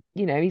 Vince,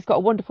 he's got a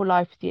wonderful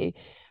life with you.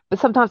 But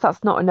sometimes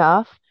that's not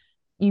enough.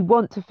 You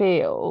want to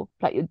feel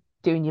like you're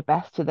doing your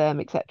best to them,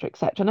 etc.,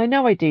 etc. And I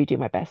know I do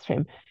my best for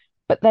him.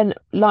 But then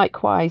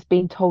likewise,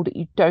 being told that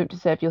you don't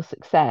deserve your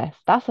success,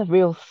 that's a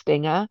real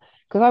stinger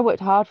because I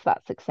worked hard for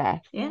that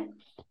success. Yeah.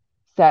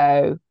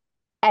 So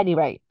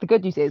anyway, the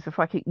good news is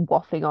before I keep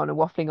waffling on and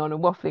waffling on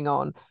and waffling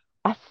on,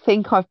 I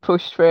think I've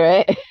pushed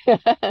through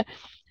it.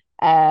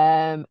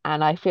 And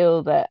I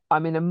feel that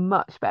I'm in a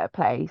much better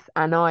place.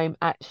 And I'm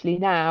actually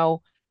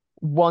now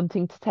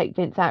wanting to take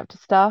Vince out to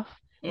stuff.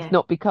 It's Yeah.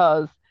 not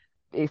because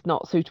it's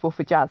not suitable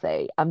for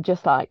Jazzy. I'm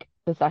just like,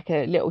 there's like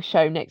a little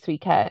show next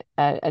week at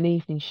an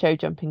evening show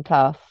jumping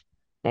class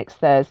next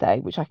Thursday,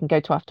 which I can go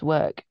to after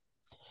work.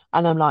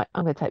 And I'm like,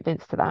 I'm going to take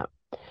Vince to that.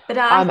 But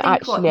I I'm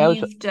think what actually, I was,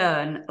 you've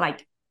done,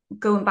 like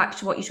going back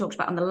to what you talked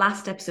about on the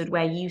last episode,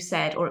 where you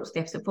said, or it was the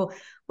episode before,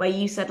 where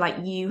you said like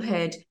you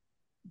had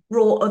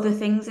brought other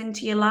things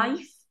into your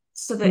life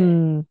so that,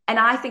 mm, and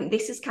I think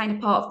this is kind of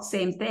part of the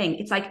same thing.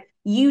 It's like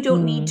you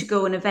don't need mm, to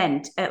go an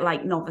event at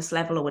like novice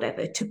level or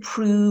whatever to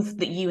prove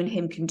that you and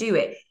him can do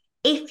it.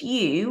 If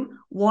you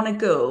want to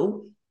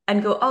go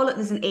and go, oh look,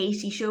 there's an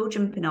 80 show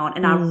jumping on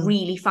and I mm,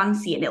 really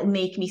fancy it and it'll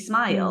make me mm.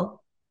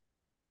 smile,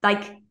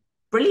 like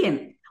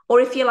brilliant. Or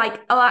if you're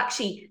like, oh,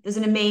 actually, there's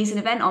an amazing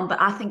event on, but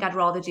I think I'd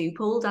rather do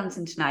pole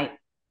dancing tonight.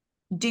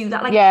 Do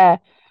that. Like Yeah,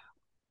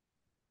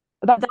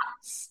 that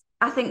that's,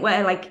 I think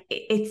where like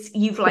it's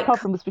you've the like,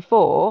 problem was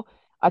before,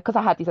 because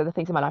I had these other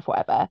things in my life,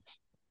 whatever.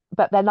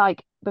 But then,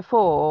 like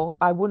before,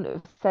 I wouldn't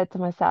have said to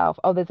myself,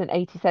 "Oh, there's an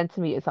 80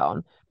 centimeters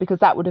on," because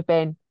that would have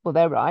been, well,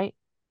 they're right.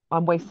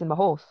 I'm wasting my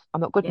horse.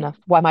 I'm not good yeah, enough.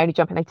 Why am I only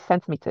jumping 80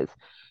 centimeters?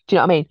 Do you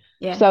know what I mean?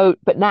 yeah, So,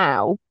 but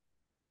now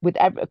with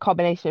a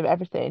combination of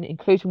everything,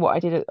 including what I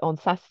did on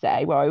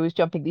Saturday, where I was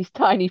jumping these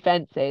tiny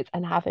fences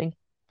and having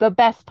the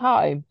best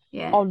time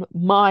yeah, on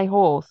my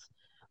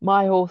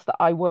horse that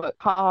I work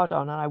hard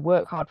on and I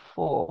work hard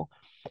for.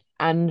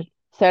 And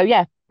so,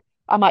 yeah,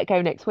 I might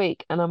go next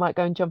week and I might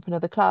go and jump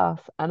another class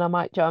and I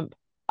might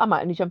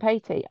only jump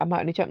 80, I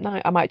might only jump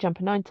 9, I might jump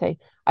a 90.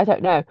 I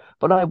don't know.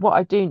 But what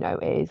I do know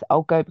is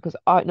I'll go because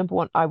number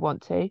one, I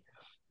want to.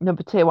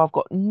 Number two, I've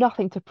got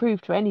nothing to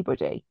prove to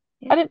anybody.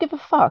 yeah, I don't give a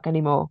fuck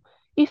anymore.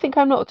 You think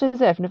I'm not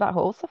deserving of that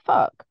horse? So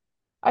fuck.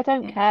 I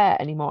don't yeah, care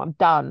anymore. I'm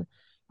done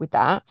with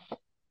that.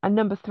 And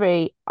number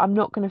three, I'm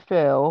not going to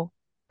feel,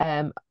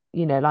 um,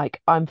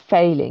 like I'm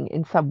failing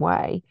in some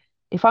way.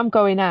 If I'm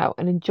going out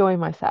and enjoying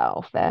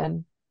myself,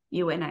 then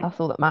you win out. that's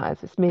all that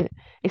matters. It's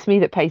me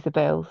that pays the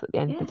bills at the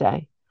end of the Yeah,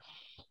 day.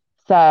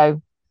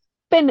 So,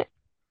 been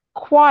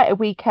quite a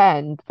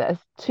weekend that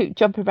has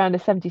jumping around a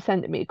 70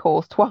 centimeter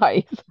course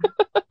twice.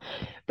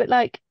 But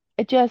like,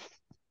 it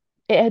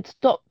had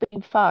stopped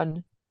being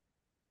fun.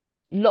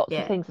 Lots of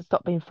yeah, things had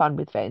stopped being fun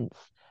with Vince.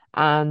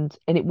 And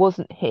it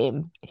wasn't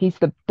him. He's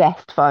the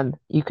best fun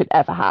you could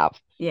ever have.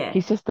 yeah,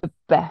 He's just the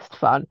best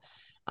fun.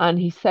 And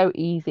he's so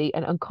easy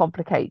and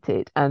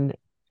uncomplicated. And,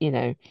 you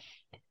know,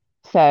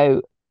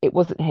 so it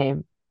wasn't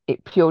him.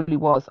 It purely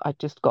was,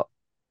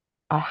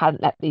 I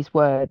hadn't let these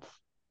words,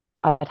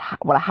 I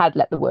had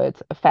let the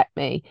words affect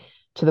me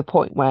to the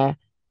point where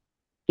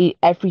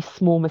every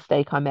small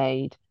mistake I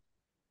made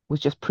was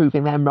just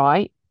proving them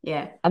right.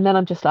 yeah, And then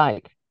I'm just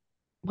like,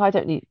 well,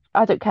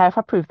 I don't care if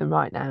I prove them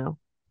right now.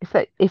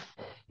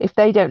 If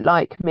they don't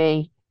like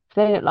me, if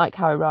they don't like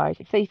how I ride,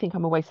 if they think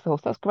I'm a waste of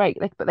horse, that's great.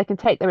 But they can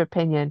take their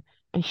opinion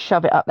and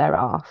shove it up their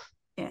arse.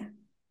 yeah.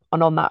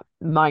 And on that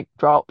mic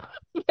drop,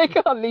 they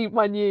can't leave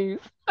my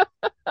news.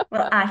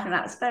 Well, I think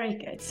that's very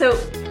good. So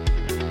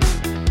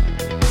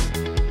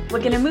we're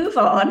going to move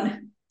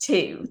on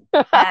to,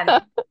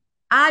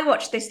 I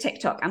watched this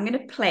TikTok. I'm going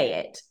to play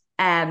it.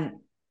 And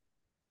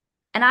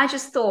I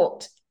just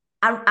thought,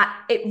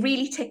 it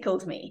really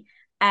tickled me.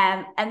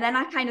 And then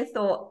I kind of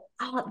thought,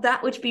 oh,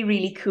 that would be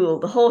really cool,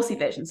 the horsey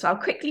version. So I'll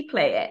quickly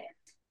play it.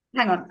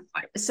 Hang on.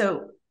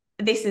 So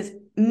this is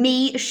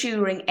me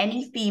assuring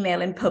any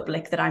female in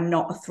public that I'm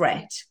not a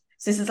threat.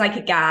 So this is like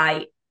a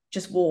guy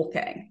just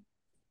walking.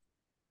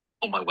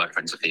 All my work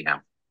friends are female.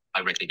 I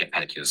regularly get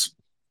pedicures.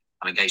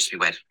 I'm engaged to be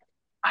wed.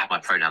 I have my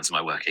pronouns in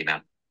my work email.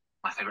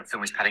 My favourite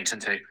film is Paddington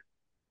 2.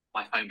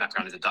 My phone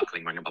background is a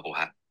duckling wearing a bubble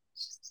hat.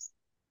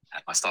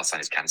 My star sign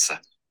is Cancer.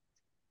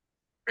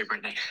 Free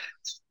Britney.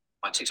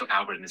 My TikTok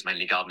algorithm is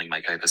mainly gardening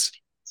makeovers.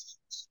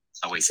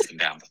 My wee sitting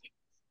down.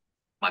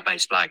 My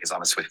base flag is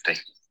I'm a Swiftie.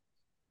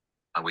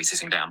 My wee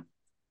sitting down.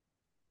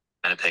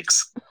 Men are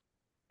pigs.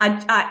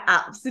 I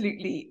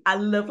absolutely, I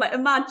love, like,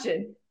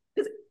 imagine,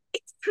 because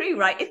it's true,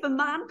 right? If a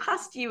man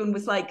passed you and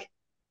was like,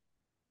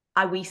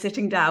 are we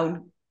sitting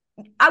down?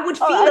 I would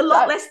feel a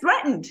lot less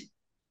threatened.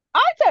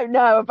 I don't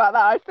know about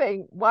that. I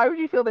think, why would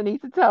you feel the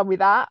need to tell me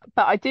that?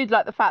 But I did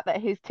like the fact that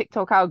his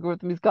TikTok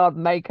algorithm is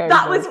garden makeovers.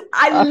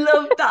 I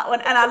loved that one.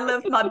 And I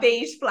loved my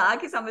beige flag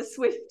because I'm a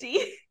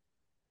Swiftie.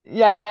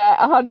 Yeah,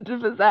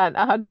 100%,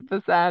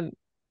 100%.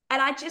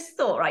 And I just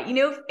thought, right, you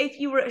know, if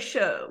you were at a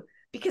show,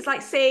 because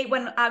like say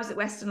when I was at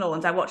Western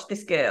Lowlands, I watched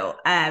this girl,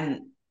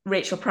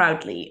 Rachel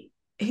Proudley,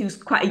 who's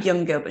quite a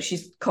young girl, but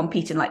she's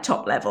competing like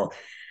top level.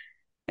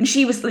 And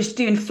she was just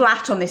doing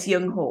flat on this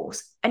young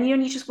horse. And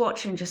you just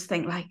watch her and just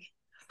think like,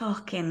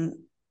 fucking,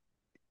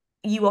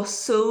 you are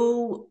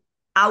so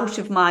out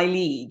of my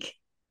league.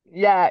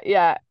 Yeah.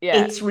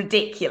 It's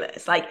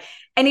ridiculous. Like,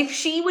 and if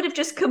she would have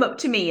just come up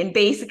to me and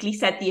basically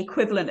said the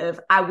equivalent of,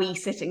 are we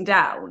sitting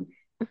down?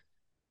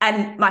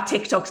 And my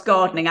TikTok's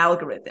gardening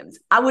algorithms,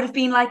 I would have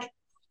been like,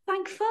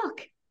 thank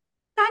fuck.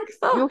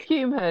 You're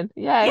human.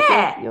 Yeah.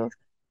 Yeah.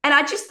 And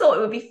I just thought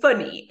it would be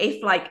funny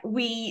if like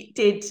we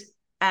did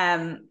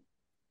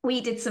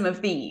some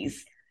of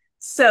these.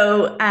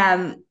 So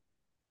I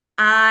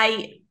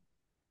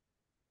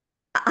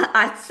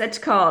said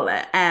to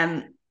Carla,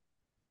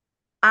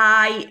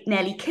 I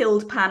nearly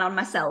killed Pan on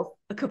myself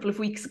a couple of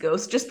weeks ago.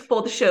 So just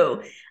before the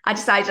show, I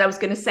decided I was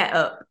going to set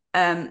up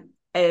a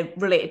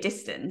related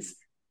distance,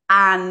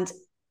 and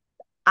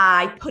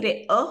I put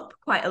it up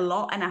quite a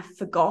lot and I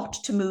forgot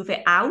to move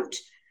it out.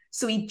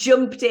 So he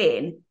jumped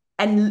in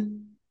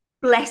and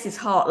bless his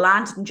heart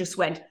landed and just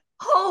went,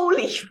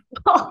 holy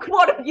fuck,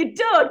 what have you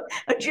done?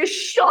 And just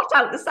shot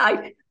out the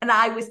side. And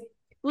I was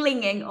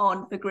clinging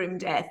on for grim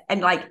death.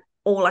 And like,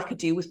 all I could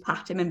do was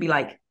pat him and be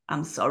like,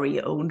 I'm sorry,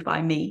 you're owned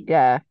by me.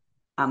 Yeah.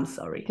 I'm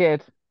sorry.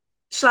 Good.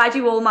 Shall I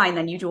do all mine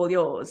then? You do all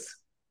yours?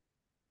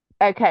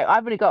 Okay,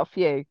 I've only got a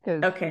few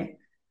because okay.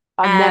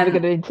 I'm never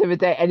going to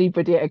intimidate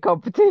anybody at a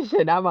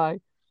competition, am I?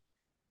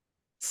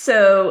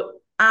 So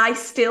I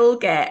still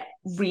get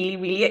really,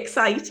 really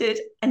excited.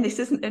 And this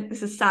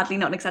is sadly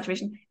not an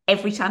exaggeration.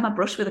 Every time I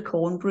brush with a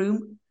corn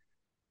broom,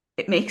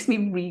 it makes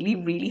me really,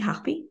 really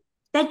happy.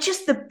 They're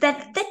just they're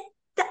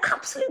the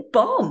absolute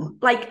bomb.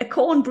 Like a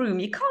corn broom,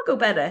 you can't go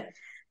better.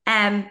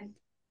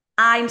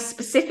 I'm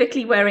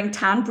specifically wearing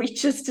tan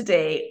breeches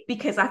today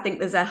because I think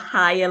there's a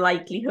higher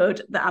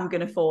likelihood that I'm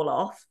going to fall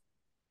off.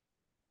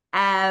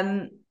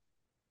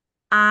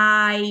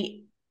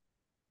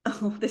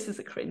 This is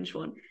a cringe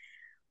one.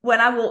 When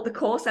I walk the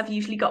course, I've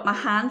usually got my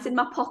hands in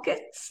my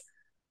pockets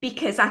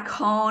because I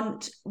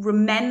can't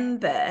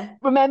remember.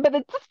 Remember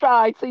the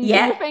stride, so you do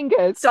your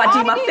fingers. So I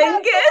do my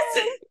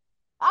fingers.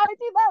 I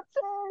do that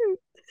too.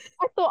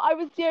 I thought I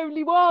was the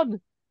only one.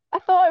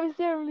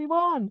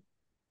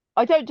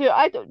 I don't do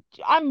it.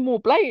 I'm more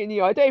blatant than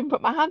you. I don't even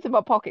put my hands in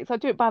my pockets. I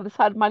do it by the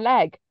side of my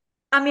leg.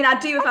 I mean, I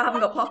do if I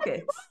haven't got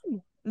pockets.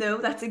 No,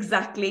 that's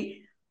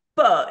exactly.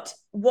 But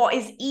what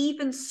is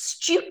even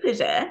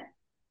stupider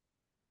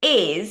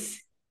is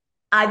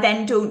I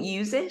then don't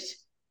use it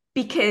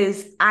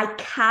because I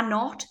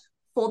cannot,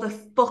 for the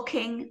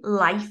fucking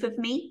life of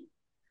me,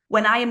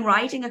 when I am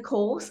riding a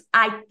course,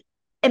 I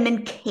am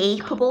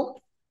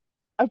incapable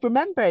of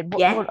remembering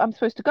what I'm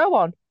supposed to go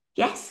on.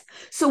 Yes.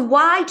 So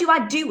why do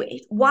I do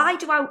it? Why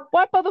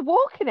bother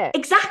walking it?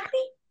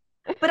 Exactly.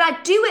 But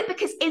I do it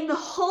because in the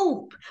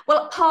hope,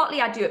 well, partly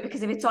I do it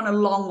because if it's on a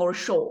long or a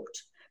short,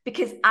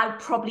 because I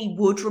probably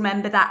would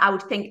remember that. I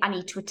would think I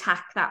need to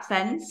attack that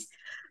fence.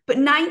 But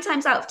 9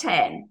 times out of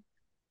 10,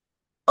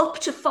 up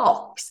to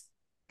Fox,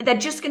 they're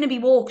just going to be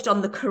walked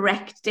on the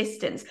correct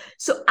distance.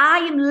 So I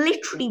am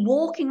literally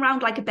walking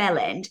around like a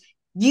bellend,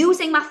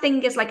 using my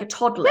fingers like a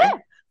toddler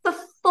for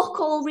fuck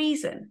all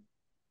reason.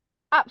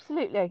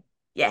 Absolutely.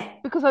 Yeah.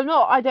 Because I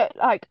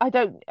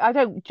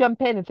don't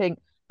jump in and think,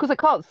 because I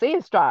can't see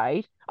a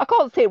stride. I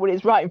can't see it when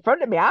it's right in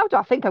front of me. How do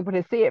I think I'm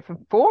going to see it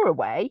from 4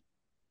 away?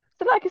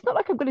 So like, it's not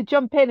like I'm going to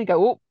jump in and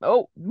go,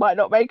 oh, might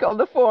not make it on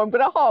the 4. I'm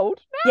going to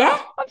hold. No, yeah.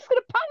 I'm just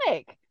going to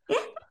panic. Yeah.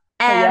 So,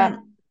 yeah,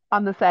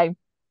 I'm the same.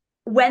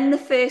 When the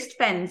first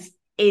fence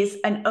is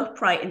an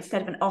upright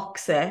instead of an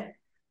oxer,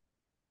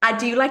 I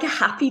do like a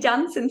happy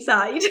dance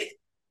inside.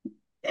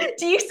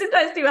 Do you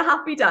sometimes do a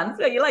happy dance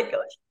where you're like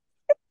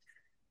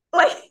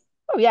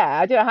oh yeah,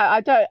 I do.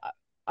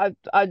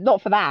 I'm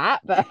not for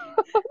that, but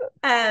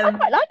I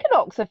quite like an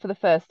oxer for the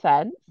first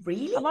fence.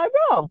 Really? Am I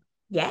wrong?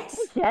 Yes.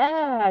 Oh,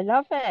 yeah, I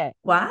love it.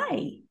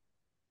 Why?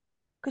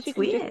 Because you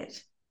can weird.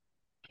 Just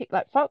kick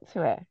like fuck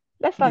to it.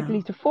 Less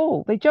likely to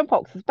fall. They jump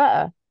oxers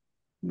better.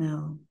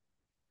 No.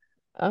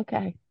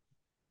 Okay.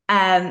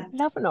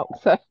 Love an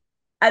oxer.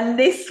 And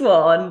this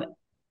one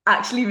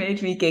actually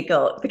made me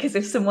giggle because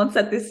if someone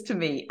said this to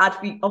me, I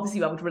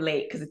would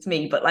relate because it's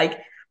me, but like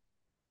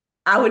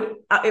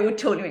it would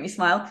totally make me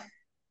smile.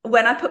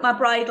 When I put my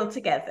bridle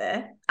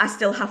together, I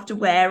still have to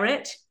wear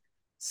it.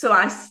 So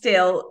I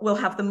still will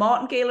have the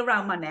martingale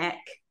around my neck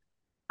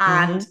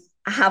and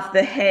I have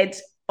the head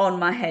on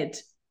my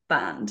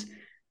headband.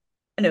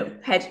 No,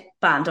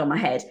 headband on my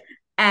head.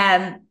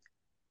 And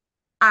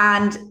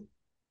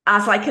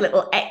as like a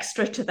little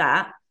extra to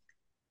that,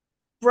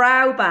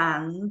 brow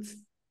bands,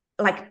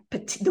 like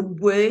the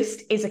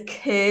worst is a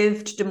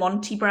curved De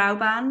Monte brow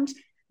band.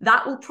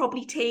 That will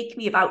probably take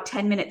me about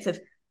 10 minutes of,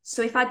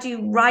 so if I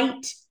do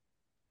right,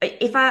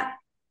 if I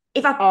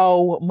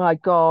oh my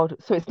God.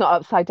 So it's not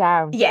upside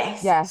down.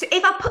 Yes. Yeah. So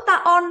if I put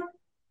that on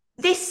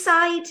this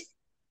side,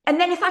 and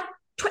then if I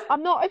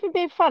I'm not even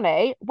being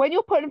funny. When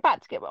you're putting them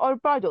back together on a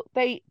bridle,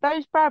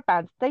 those brow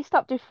bands, they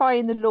start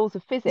defying the laws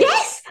of physics.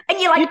 Yes, and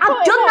you're like, You put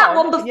I've them done that on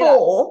one and you're like,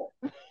 before.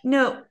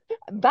 No,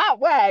 that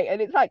way,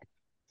 and it's like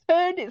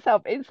turned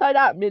itself inside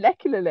out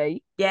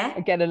molecularly. yeah,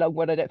 Again, along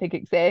one I don't think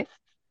exists.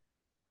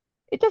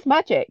 It does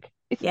magic.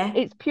 yeah.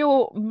 It's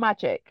pure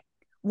magic.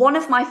 One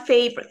of my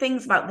favorite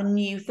things about the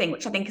new thing,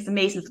 which I think is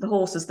amazing for the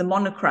horses, the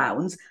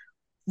monocrowns.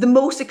 The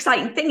most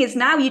exciting thing is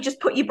now you just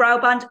put your brow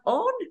band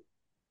on,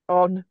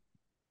 On,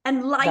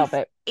 and love life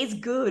it. is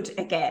good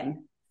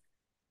again.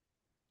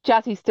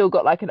 Jazzy's still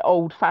got like an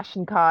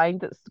old-fashioned kind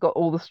that's got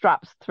all the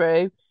straps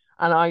through,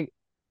 and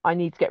I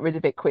need to get rid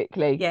of it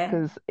quickly Yeah.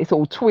 because it's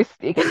all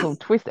twisted. It gets all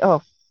twisted.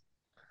 Oh,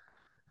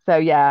 so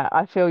yeah,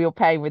 I feel your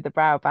pain with the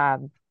brow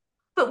bands.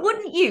 But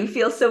wouldn't you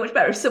feel so much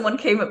better if someone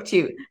came up to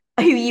you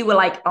who you were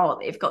like, oh,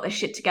 they've got their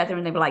shit together,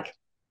 and they were like,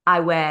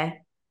 I wear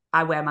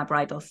I wear my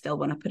bridle still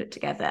when I put it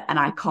together, and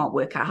I can't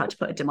work out how to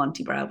put a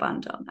Demonte brow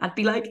band on. I'd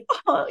be like,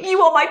 oh,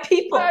 you are my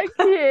people. Thank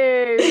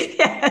you.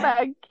 Yeah.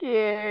 Thank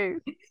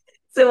you.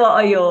 So what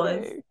are Thank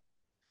yours? you.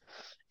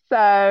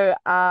 So,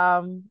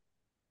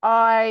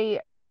 I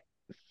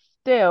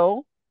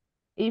still,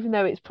 even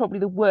though it's probably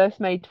the worst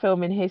made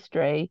film in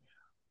history,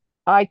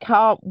 I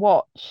can't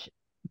watch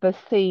the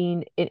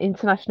scene in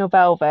International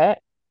Velvet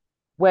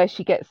where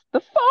she gets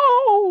the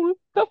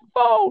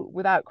foal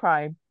without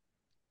crying.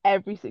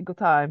 Every single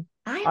time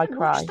I I haven't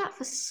watched cry. that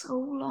for so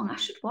long. I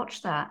should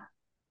watch that.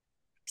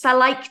 Because I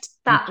liked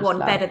You that just one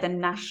laugh. better than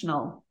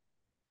National.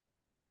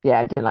 Yeah,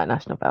 I didn't like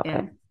National Yeah.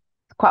 Velvet.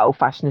 It's quite old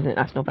fashioned, isn't it,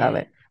 National Yeah.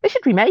 Velvet? They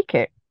should remake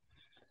it.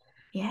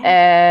 Yeah.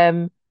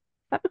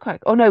 That'd be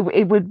quite. Oh no,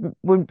 it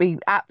wouldn't be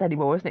apt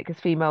anymore, isn't it?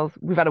 Because females,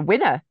 we've had a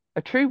winner,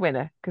 a true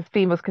winner, because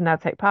females can now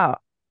take part.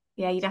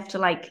 Yeah. You'd have to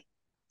like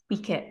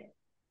tweak it.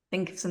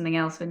 Think of something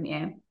else, wouldn't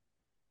you?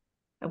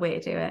 A way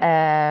to do it.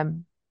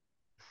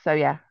 So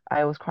yeah,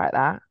 I always cry at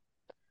that.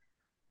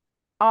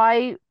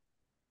 I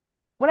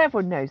Well,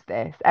 everyone knows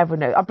this. Everyone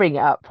knows. I bring it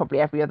up probably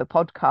every other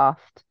podcast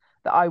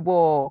that I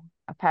wore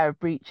a pair of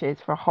breeches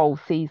for a whole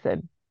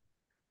season,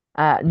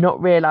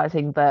 not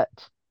realizing that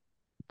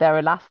their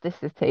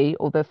elasticity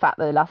or the fact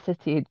that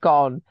elasticity had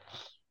gone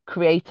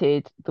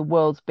created the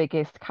world's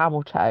biggest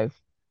camel toe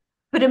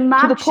But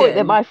to the point that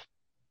imagine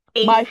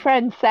my if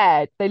friend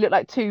said they look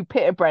like two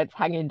pita breads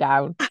hanging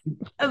down.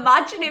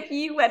 imagine if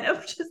you went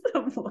up to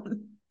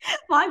someone.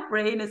 My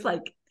brain is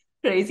like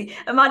crazy.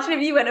 Imagine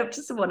if you went up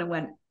to someone and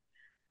went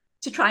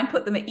to try and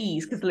put them at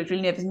ease because they're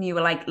literally nervous, and you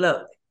were like,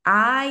 "Look,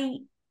 I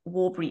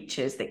wore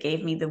breeches that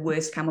gave me the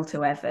worst camel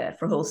toe ever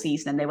for a whole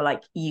season," and they were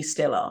like, "You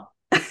still are."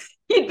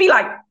 You'd be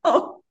like,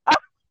 "Oh,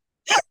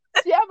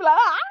 Yeah, I'm like,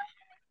 ah!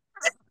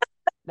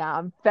 Now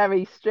I'm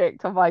very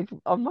strict on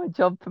my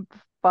job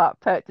for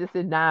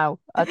purchasing now.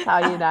 I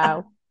tell you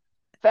now,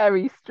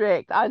 very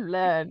strict. I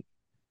learned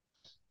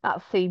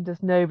that scene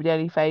does nobody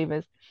any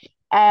favors.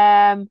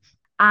 Um,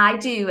 I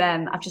do."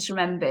 I've just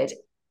remembered.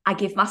 I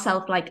give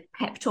myself like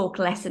pep talk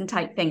lesson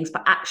type things,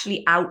 but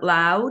actually out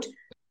loud,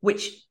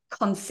 which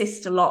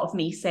consists a lot of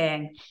me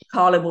saying,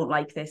 "Carla won't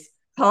like this.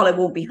 Carla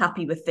won't be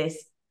happy with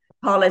this.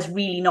 Carla's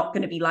really not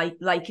going to be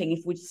liking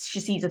if she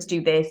sees us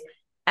do this."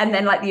 And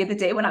then, like the other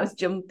day when I was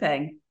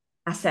jumping,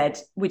 I said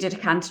we did a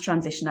canter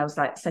transition. I was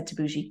like, said to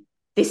Bougie,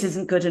 "This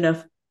isn't good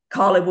enough.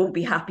 Carla won't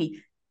be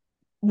happy.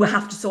 We'll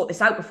have to sort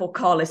this out before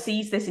Carla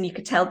sees this." And you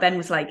could tell Ben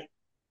was like,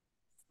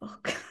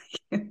 "Fuck."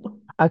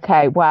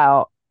 okay,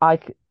 well,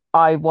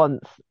 I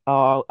once,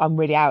 oh, I'm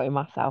really outing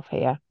myself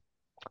here.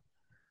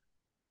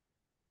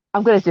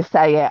 I'm gonna just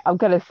say it. I'm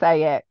gonna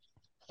say it.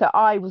 So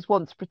I was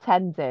once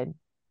pretending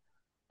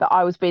that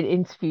I was being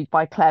interviewed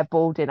by Claire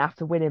Balding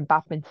after winning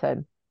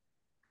badminton,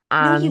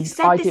 No, you've and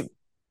said this, and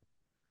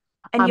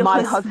and your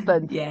my husband,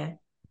 husband yeah.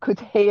 could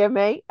hear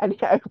me, and he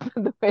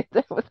opened the window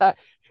and was like,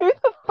 "Who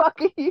the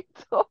fuck are you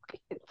talking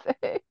to?"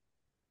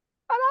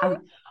 And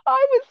Um,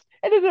 I was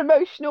in an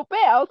emotional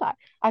bit. I was like,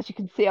 as you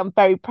can see, I'm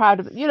very proud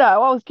of it. I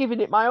was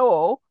giving it my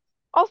all.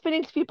 I was being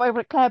interviewed by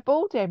Claire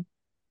Balding.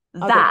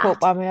 I got caught that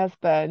by my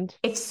husband.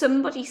 if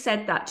somebody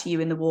said that to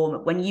you in the warm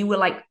up when you were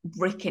like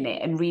bricking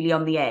it and really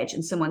on the edge,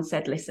 and someone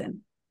said,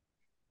 "Listen,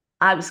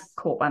 I was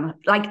caught by my,"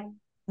 like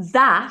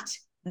that,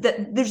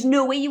 that there's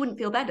no way you wouldn't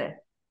feel better.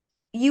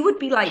 You would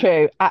be like,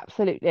 True,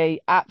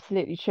 absolutely,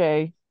 absolutely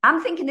true.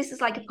 I'm thinking this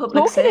is like a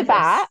public Talking of service.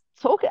 that,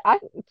 talking,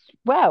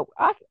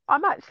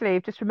 I'm actually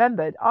I've just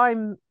remembered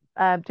I'm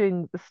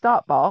doing the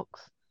start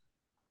box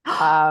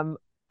um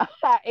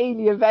at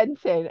Elia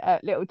Venting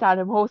at Little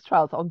Downham Horse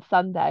Trials on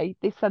Sunday.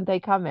 This Sunday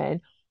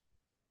coming,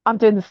 I'm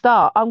doing the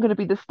start. I'm going to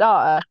be the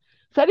starter.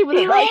 So anyone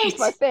that Do writes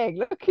my it. thing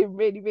looking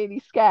really, really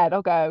scared,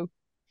 I'll go,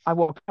 I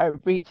wore a pair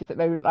of breeches that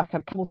made me look like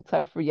a camel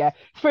toe for a year.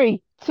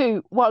 3,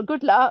 2, 1,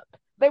 good luck.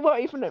 They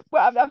won't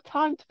have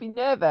time to be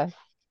nervous.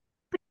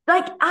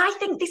 Like, I'm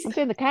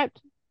doing the count.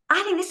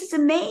 I think this is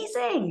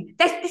amazing.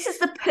 This is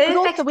the Because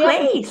also perfect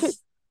place.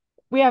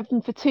 we have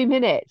them for 2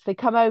 minutes. They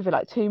come over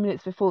like 2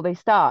 minutes before they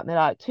start, and they're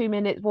like 2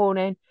 minutes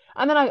warning.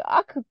 And then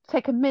I could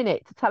take a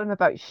minute to tell them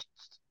about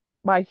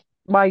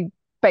my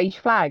beige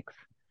flags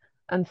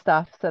and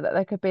stuff, so that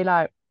they could be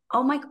like,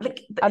 Oh my God.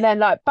 Like, And then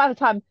like by the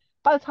time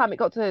it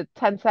got to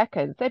 10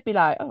 seconds, they'd be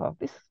like, oh,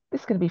 this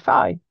is gonna be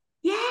fine.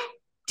 yeah,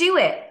 do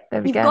it.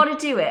 There we You've go. got to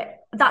do it.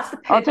 That's the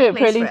I'll do perfect it for at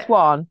place for least it.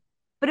 one.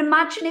 But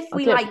imagine if I'll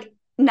we do it. like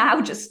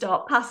now just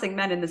start passing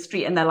men in the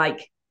street and they're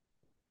like,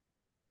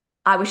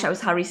 I wish I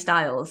was Harry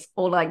Styles,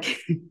 or like,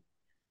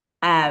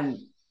 um,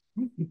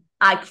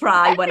 I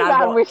cry when Every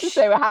I man wishes watch.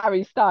 they were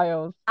Harry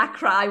Styles. I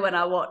cry when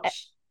I Eh,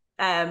 watch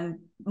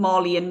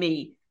Marley and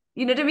Me.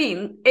 You know what I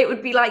mean? It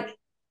would be like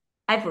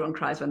everyone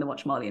cries when they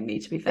watch Marley and Me.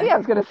 To be fair, Yeah, I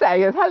was gonna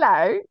say is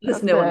hello.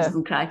 there's no one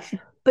doesn't cry.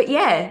 But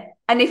yeah,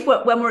 and if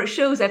when we're at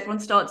shows, everyone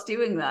starts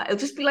doing that, it'll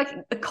just be like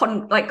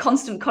like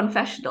constant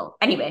confessional.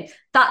 Anyway,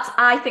 that's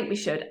I think we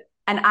should,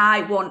 and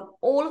I want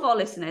all of our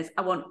listeners.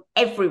 I want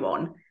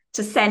everyone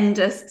to send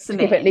us some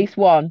To give at in. least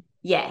one.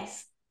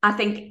 Yes, I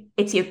think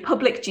it's your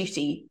public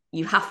duty.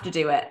 You have to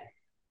do it.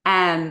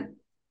 And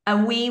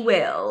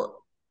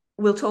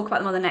we'll talk about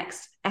them on the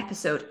next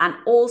episode. And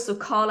also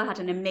Carla had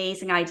an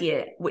amazing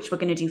idea, which we're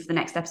going to do for the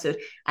next episode.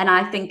 And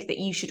I think that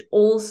you should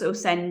also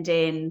send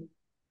in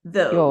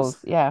those, Yours,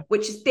 yeah.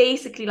 which is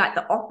basically like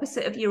the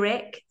opposite of your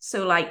ick.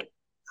 So like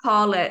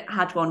Carla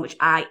had one, which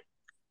I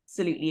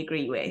absolutely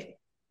agree with,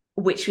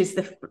 which was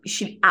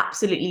she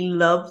absolutely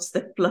loves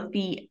the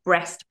fluffy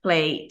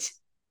breastplate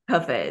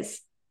covers.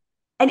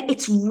 And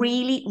it's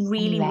really,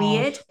 really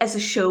weird as a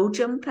show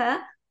jumper,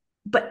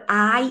 but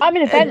I'm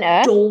an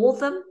eventer. adore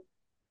them.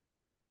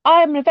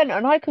 I'm an eventer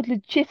and I could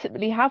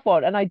legitimately have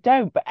one and I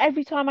don't. But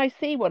every time I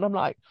see one, I'm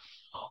like,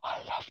 oh, I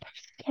love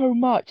them so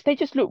much. They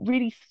just look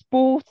really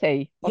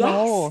sporty on a Yes.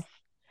 horse.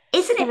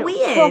 Isn't They it look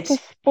weird?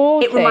 proper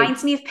sporty. It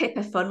reminds me of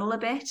Pippa Funnel a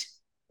bit.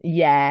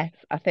 Yeah,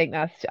 I think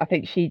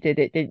she did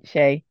it, didn't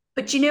she?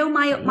 But do you know,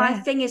 my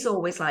Yeah. thing is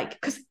always like,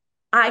 because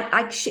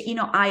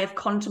I have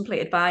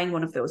contemplated buying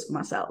one of those for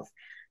myself,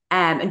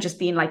 and just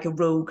being like a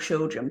rogue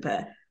show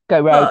jumper. Go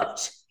rogue.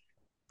 But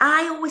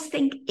I always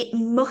think it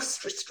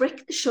must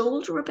restrict the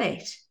shoulder a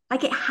bit.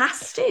 Like it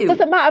has to.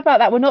 Doesn't matter about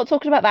that. We're not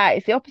talking about that.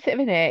 It's the opposite of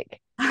an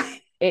ick.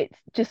 It's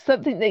just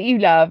something that you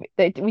love.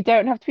 That we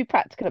don't have to be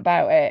practical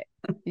about it.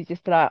 You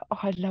just be like, oh,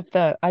 I love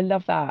that. I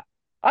love that.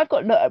 I've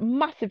got a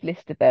massive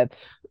list of them.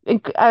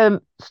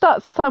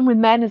 Starts some with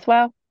men as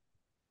well.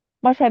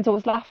 My friends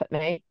always laugh at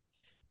me.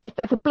 If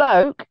there's a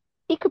bloke,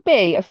 he could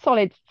be a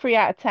solid 3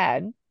 out of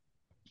 10.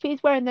 If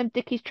he's wearing them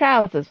Dickies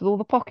trousers with all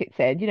the pockets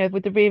in,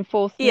 with the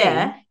reinforced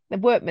Yeah. knees, the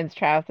workman's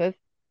trousers,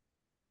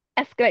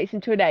 escalates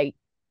into an 8.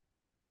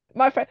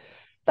 My friend,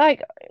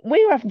 like,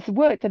 we were having some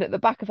work done at the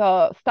back of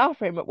our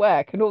staff room at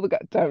work, and all the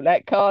guys, don't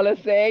let Carla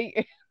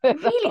see.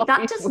 Really,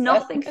 that does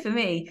nothing for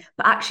me.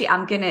 But actually,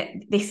 but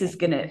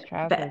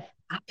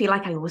I feel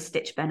like I always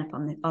stitch Ben up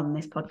on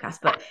this podcast.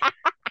 But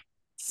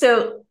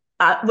so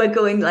we're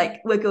going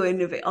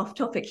a bit off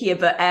topic here.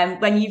 But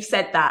when you've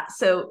said that,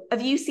 so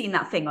have you seen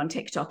that thing on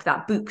TikTok,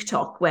 that book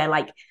talk, where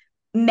like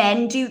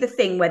men do the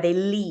thing where they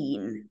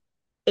lean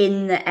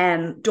in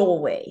the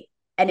doorway,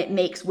 and it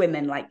makes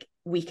women like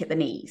weak at the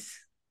knees?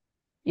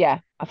 Yeah,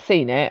 I've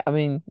seen it. I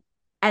mean,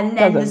 and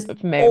then there's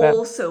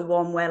also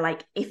one where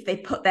like if they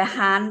put their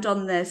hand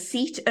on the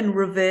seat and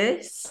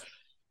reverse.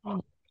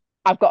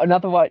 I've got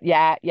another one.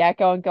 Yeah,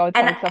 go on. Tell me,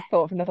 I've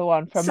thought of another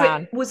one for a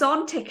man. It was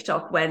on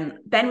TikTok when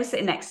Ben was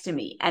sitting next to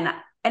me, and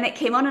it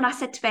came on, and I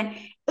said to Ben,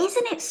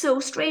 isn't it so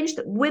strange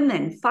that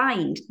women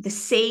find the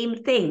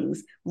same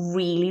things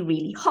really,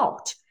 really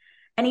hot?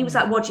 And he was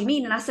like, what do you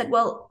mean? And I said,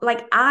 well,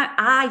 like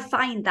I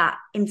find that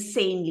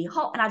insanely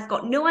hot, and I've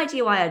got no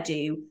idea why I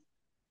do.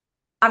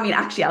 I mean,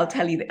 actually, I'll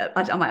tell you that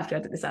I might have to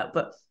edit this out,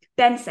 but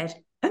Ben said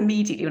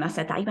immediately when I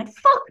said that, he went,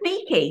 fuck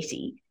me,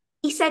 Katie.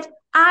 He said,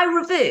 I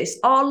reverse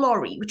our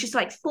lorry, which is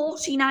like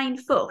 49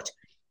 foot,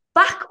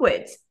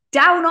 backwards,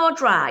 down our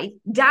drive,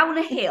 down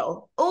a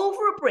hill,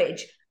 over a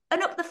bridge,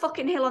 and up the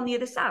fucking hill on the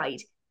other side.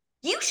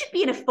 You should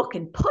be in a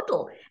fucking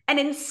puddle. And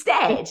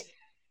instead,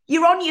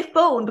 you're on your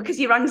phone because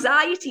your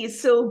anxiety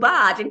is so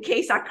bad in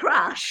case I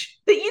crash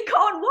that you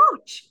can't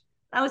watch.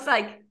 I was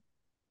like,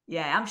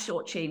 yeah, I'm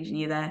shortchanging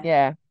you there.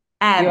 Yeah.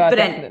 You are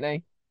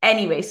definitely.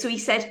 Anyway, so I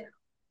said,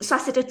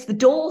 it's the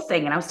door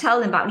thing. And I was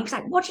telling him about it. And he was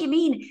like, what do you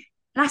mean?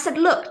 And I said,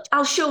 look,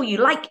 I'll show you.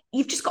 Like,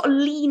 you've just got to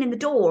lean in the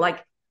door.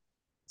 Like,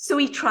 so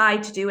he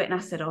tried to do it. And I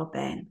said, oh,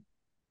 Ben,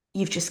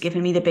 you've just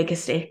given me the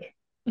biggest stick.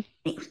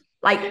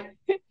 Like,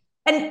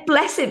 and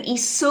bless him,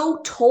 he's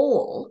so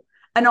tall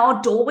and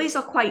our doorways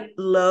are quite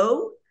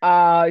low.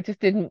 Oh, it just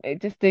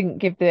didn't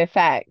give the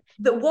effect.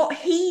 That what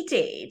he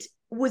did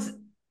was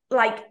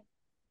like,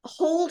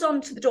 hold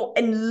on to the door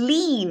and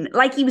lean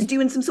like he was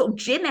doing some sort of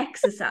gym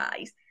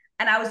exercise.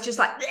 And I was just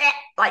like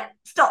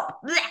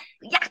stop,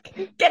 yak,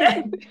 get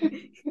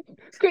it.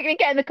 Quickly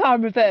get in the car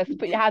in reverse,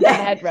 put your hands on the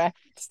headrest.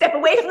 Step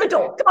away from the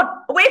door. Come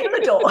on, away from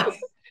the door.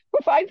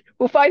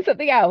 We'll find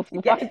something else.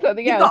 You've got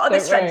other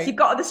strengths. You've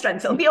got other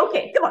strengths. It'll be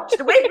okay. Come on, just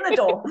away from the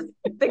door.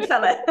 Big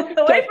fella. Away from the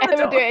door. Don't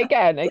ever do it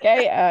again,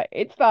 okay?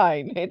 It's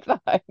fine. It's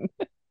fine.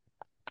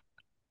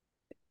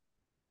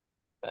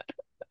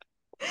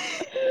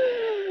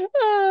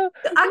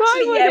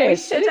 Actually, yeah, we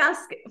should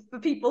ask for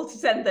people to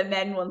send their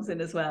men ones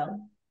in as well.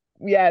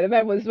 Yeah, the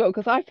men ones as well,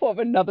 because I thought of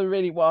another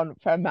really one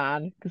for a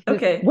man, because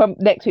Okay.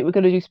 next week we're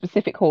going to do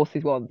specific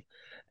horses ones.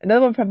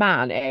 Another one for a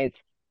man is,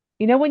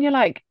 when you're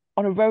like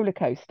on a roller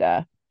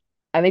coaster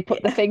and they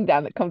put the Yeah. thing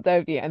down that comes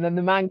over you, and then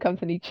the man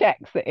comes and he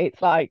checks that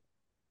it's like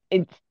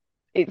it's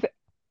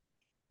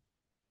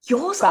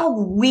Yours that are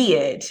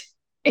weird.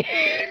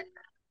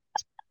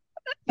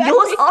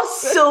 Yours very are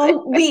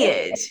so specific.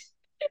 weird.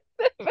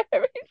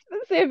 Very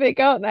specific,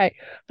 aren't they?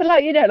 But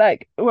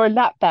like, or a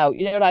lap belt,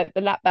 like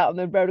the lap belt on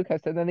the roller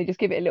coaster, and then they just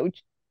give it a little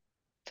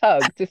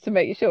tug just to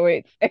make sure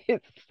it's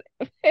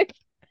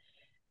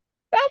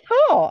that's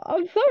hot.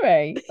 I'm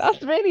sorry.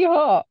 That's really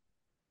hot.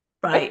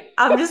 Right.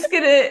 I'm just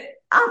gonna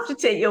have to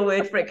take your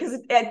word for it because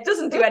it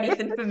doesn't do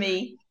anything for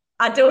me.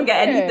 I don't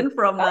get Weird. anything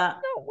from That's that.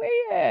 not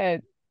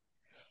weird.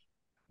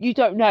 You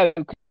don't know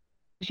because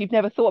you've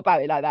never thought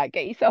about it like that.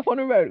 Get yourself on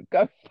a road,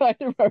 go find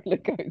a roller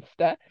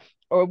coaster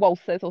or a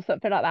waltzers or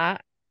something like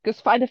that.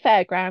 Just find a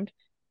fairground.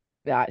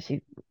 Yeah,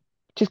 actually,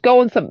 just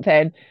go on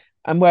something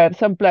and where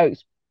some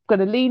bloke's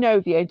gonna lean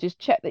over you and just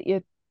check that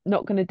you're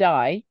not gonna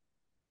die.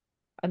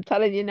 I'm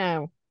telling you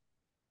now.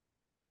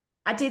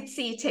 I did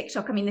see a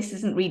TikTok. I mean, this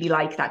isn't really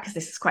like that because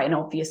this is quite an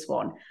obvious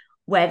one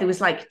where there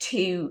was like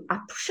two, I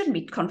shouldn't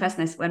be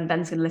confessing this when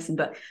Ben's gonna listen,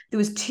 but there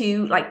was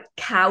two like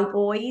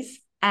cowboys,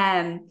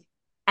 and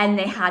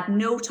they had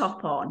no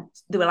top on.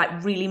 They were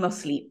like really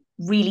muscly,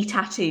 really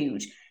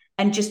tattooed,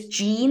 and just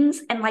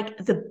jeans and like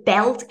the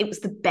belt, it was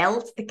the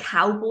belt, the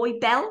cowboy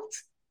belt.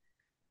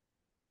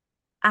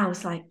 I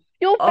was like,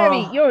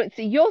 oh,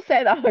 You're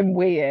saying I'm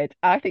weird.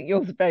 I think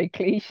you're very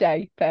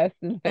cliche,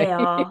 they personally.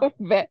 are,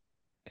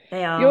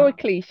 they You're a are.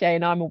 cliche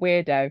and I'm a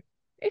weirdo.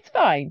 It's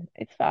fine.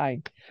 It's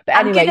fine. But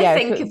I'm anyway, gonna yeah,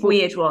 think of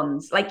weird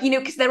ones, like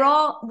because there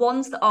are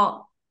ones that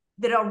are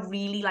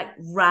really like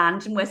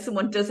random where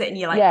someone does it and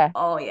you're like, yeah,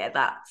 oh yeah,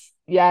 that's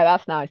yeah,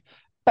 that's nice.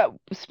 But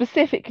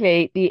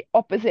specifically the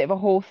opposite of a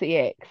horsey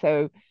ick.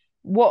 So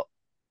what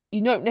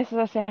you don't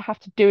necessarily have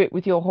to do it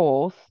with your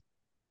horse,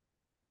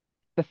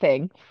 the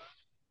thing.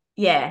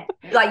 yeah,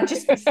 like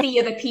just see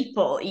other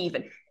people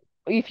even.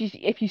 If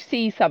you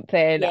see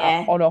something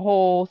Yeah, on a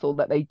horse or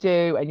that they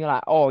do and you're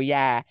like, oh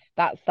yeah,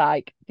 that's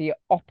like the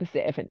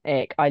opposite of an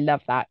ick. I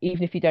love that,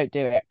 even if you don't do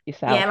it yeah.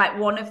 yourself. Like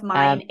one of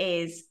mine Um,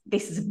 is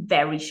this is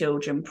very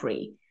children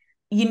pre.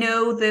 You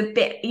know the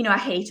bit. I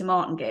hate a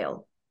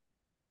martingale,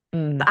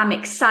 mm, but I'm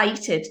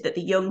excited that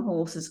the young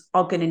horses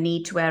are going to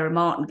need to wear a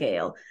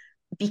martingale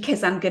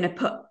because I'm going to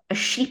put a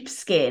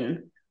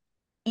sheepskin.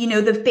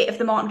 The bit of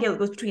the martingale that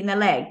goes between their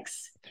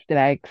legs.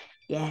 legs.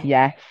 Yeah,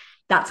 Yes,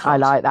 that's I hot.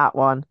 like that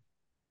one.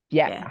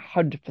 Yeah, Yeah,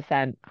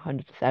 100%,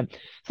 100%.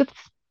 So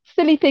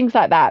silly things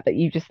like that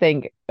you just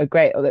think are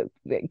great or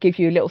that give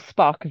you a little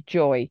spark of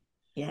joy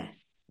yeah.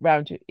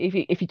 around you.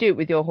 If you do it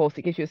with your horse,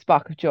 it gives you a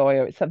spark of joy,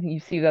 or it's something you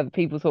see with other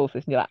people's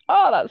horses, and you're like,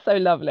 oh, that's so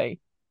lovely.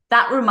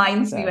 That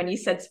reminds me So when you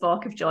said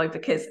spark of joy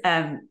because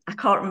I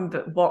can't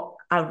remember what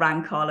I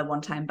rang Carla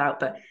one time about,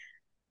 but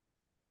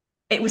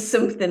it was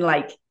something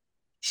like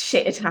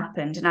shit had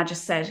happened, and I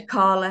just said,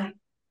 Carla,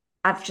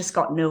 I've just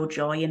got no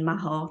joy in my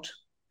heart.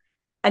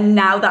 And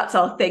now that's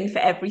our thing for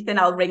everything.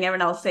 I'll ring her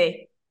and I'll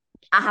say,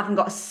 I haven't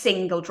got a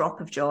single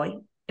drop of joy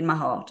in my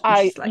heart. And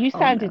she's like, you oh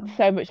sounded no.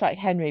 so much like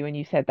Henry when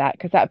you said that,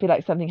 because that'd be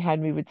like something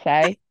Henry would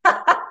say.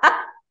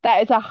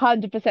 That is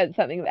 100%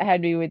 something that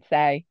Henry would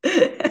say.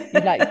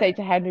 You'd like say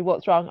to Henry,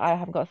 "What's wrong? I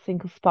haven't got a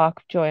single spark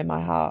of joy in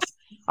my heart."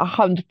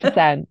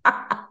 100%.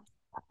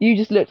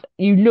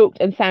 You looked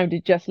and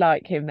sounded just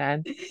like him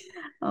then.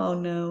 Oh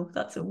no,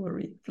 that's a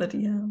worry.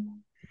 Bloody hell.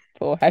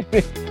 Poor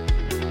Henry.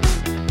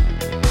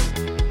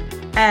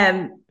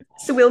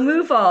 So we'll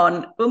move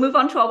on. We'll move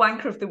on to our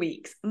wanker of the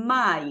weeks.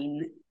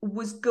 Mine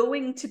was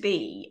going to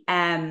be,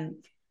 and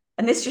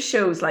this just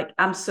shows like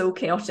I'm so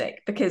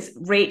chaotic because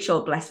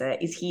Rachel, bless her,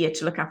 is here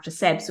to look after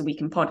Seb so we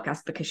can podcast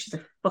because she's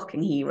a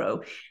fucking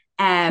hero.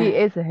 She Um,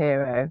 is a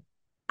hero.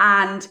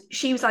 and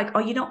she was like, "Oh,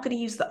 you're not going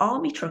to use the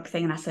army truck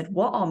thing?" And I said,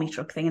 "What army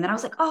truck thing?" And then I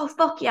was like, "Oh,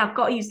 fuck yeah, I've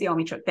got to use the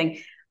army truck thing."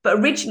 But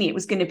originally it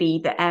was going to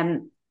be that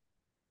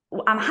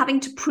I'm having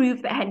to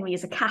prove that Henry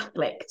is a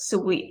Catholic, so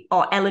we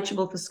are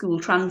eligible for school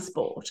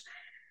transport.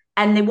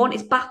 And they want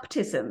his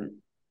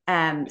baptism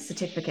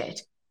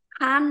certificate.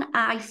 Can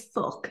I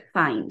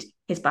find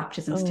his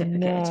baptism Oh certificate?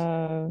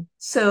 no.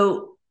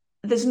 So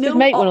there's Just no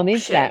make one on the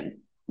internet. option.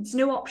 There's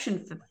no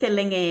option for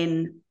filling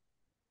in,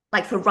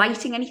 like for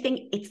writing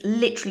anything. It's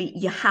literally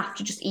you have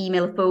to just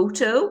email a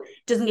photo.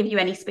 It doesn't give you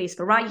any space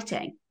for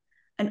writing.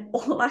 And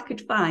all I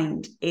could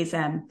find is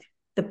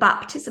the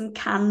baptism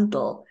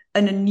candle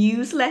and a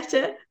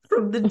newsletter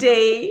from the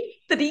day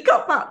that he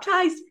got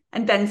baptized.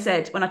 And Ben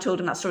said, when I told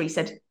him that story, he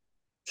said,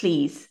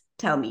 please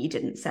tell me you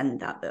didn't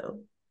send that though.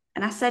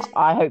 And I said,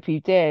 I hope you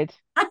did.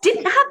 I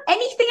didn't have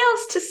anything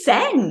else to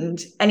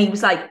send. And he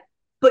was like,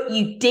 but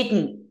you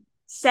didn't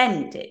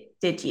send it,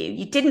 did you?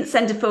 You didn't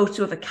send a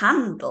photo of a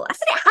candle. I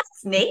said, it has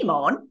his name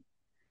on.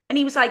 And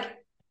he was like,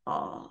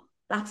 oh,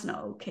 that's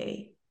not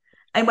okay.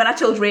 And when I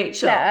told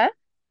Yeah.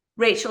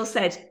 Rachel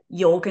said,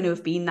 you're going to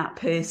have been that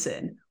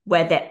person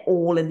where they're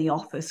all in the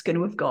office going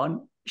to have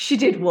gone, She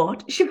did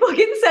what? She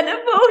fucking sent a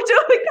photo,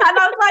 and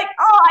I was like,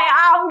 oh,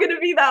 I am gonna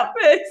be that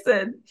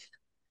person.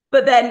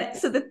 But then,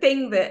 so the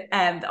thing that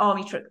the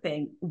army truck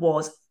thing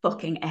was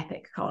fucking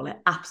epic, Carla.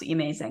 Absolutely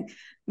amazing.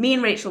 Me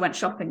and Rachel went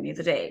shopping the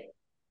other day,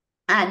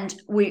 and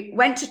we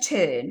went to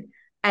turn,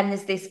 and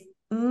there's this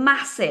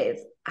massive,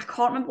 I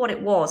can't remember what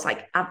it was.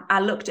 Like, I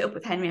looked it up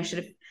with Henry. I should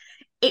have,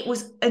 it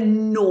was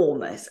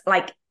enormous,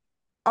 like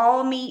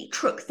army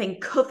truck thing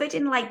covered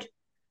in like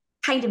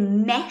kind of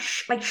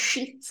mesh, like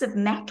sheets of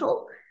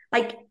metal.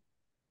 Like,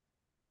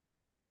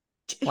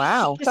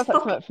 Wow, just sounds like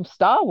something from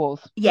Star Wars.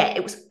 yeah,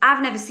 it was,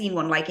 I've never seen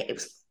one like it. It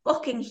was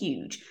fucking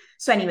huge.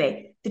 So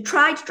anyway, they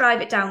tried to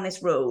drive it down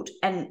this road,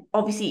 and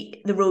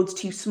obviously the road's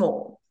too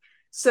small.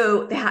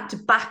 So they had to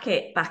back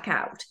it back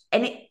out.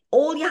 And it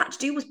all you had to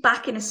do was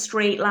back in a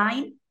straight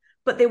line.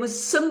 But there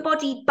was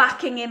somebody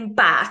backing him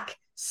back,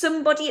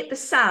 somebody at the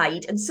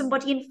side, and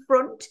somebody in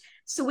front.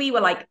 So we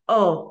were like,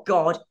 oh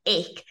God,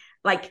 ick.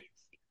 Like,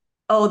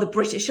 oh, the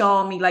British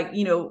Army, like,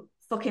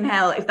 fucking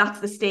hell, if that's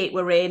the state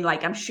we're in,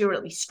 like, I'm sure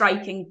it'll be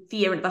striking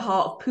fear into the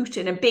heart of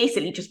Putin and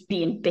basically just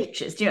being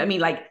bitches. Do you know what I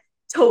mean? Like,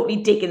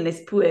 totally digging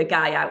this poor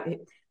guy out.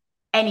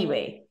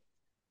 Anyway,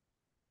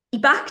 he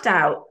backed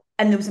out,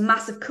 and there was a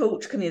massive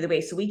coach coming the other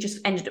way. So we just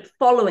ended up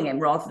following him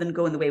rather than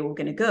going the way we were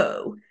going to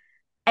go.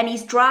 And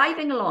he's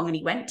driving along, and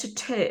he went to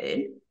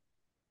turn.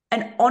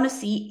 And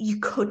honestly,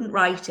 you couldn't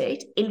write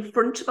it. In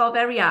front of our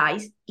very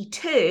eyes, he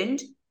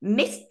turned,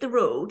 missed the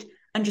road,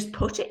 and just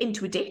put it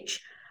into a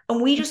ditch.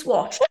 And we just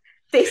watched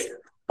this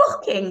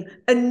fucking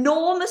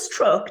enormous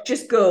truck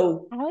just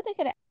go. How are they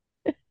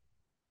gonna?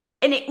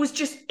 And it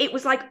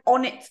was like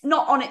on its,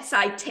 not on its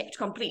side tipped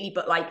completely,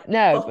 but like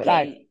No, but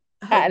like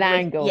at an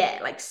angle. Yeah,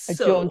 like a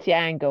so. jaunty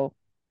angle.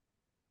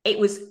 It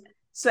was,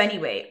 so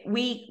anyway,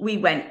 we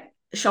went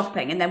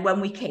shopping, and then when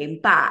we came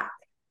back,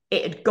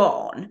 it had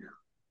gone,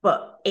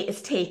 but it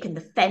has taken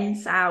the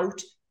fence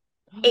out.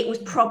 It was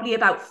probably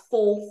about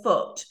 4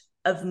 foot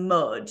of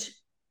mud,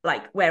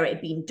 like where it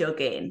had been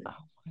dug in. Oh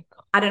my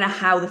God. I don't know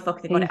how the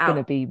fuck they got it out.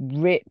 He's going to be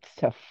ripped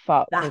to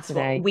fuck, That's isn't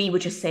what he? we were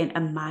just saying.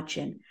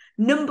 Imagine.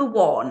 Number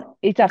one,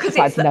 He'd have to because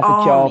find it's the another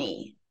job.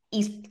 army,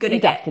 he's gonna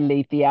He'd get have to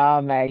leave the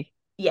army.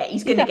 yeah,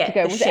 he's You'd gonna have to get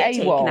go. the Was it shit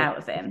taken AWOL? out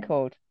of him. It's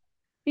called.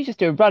 You just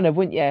do a runner,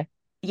 wouldn't you?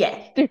 Yeah,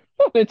 Do a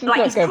runner, just like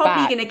not he's go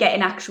probably back. gonna get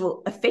in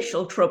actual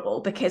official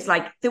trouble because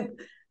like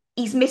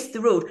he's missed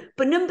the road.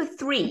 But number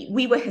 3,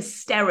 we were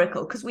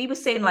hysterical because we were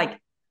saying like,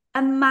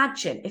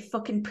 imagine if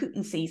fucking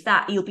Putin sees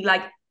that, he'll be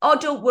like, oh,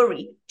 don't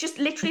worry, just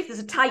literally if there's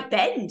a tight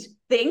bend,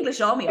 the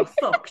English army are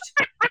fucked.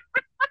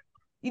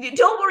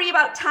 Don't worry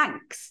about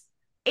tanks.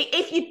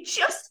 If you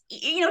just,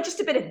 just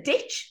a bit of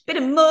ditch, bit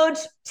of mud,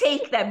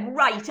 take them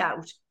right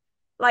out.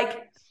 Like,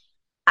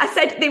 I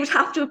said they would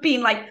have to have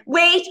been like,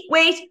 wait,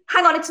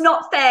 hang on, it's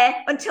not fair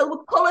until we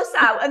pull us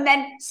out and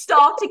then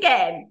start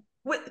again.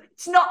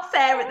 It's not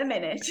fair at the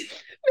minute.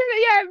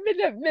 Yeah,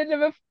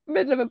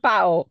 middle of a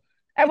battle.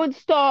 Everyone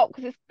stop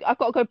because I've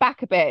got to go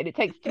back a bit, and it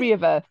takes 3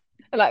 of us,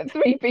 and like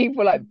 3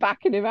 people like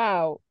backing him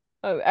out.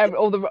 Oh,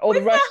 all the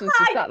Russians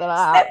just sat there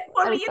like that.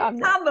 They're fully in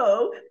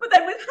camo, but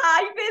then with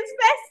high vis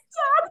vests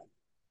on.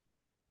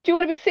 Do you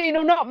want to be seen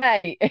or not,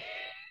 mate?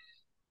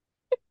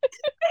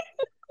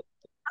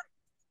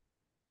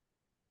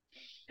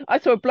 I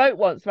saw a bloke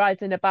once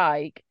riding a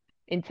bike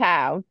in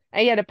town,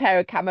 and he had a pair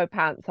of camo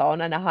pants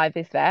on and a high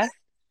vis vest.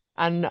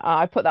 And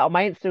I put that on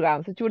my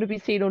Instagram. So, do you want to be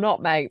seen or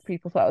not, mate?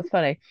 People thought it was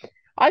funny.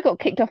 I got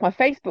kicked off my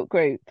Facebook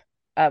group,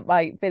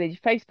 my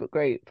village Facebook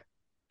group.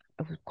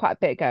 It was quite a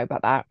bit ago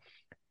about that.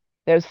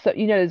 There's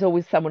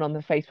always someone on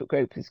the Facebook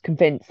group who's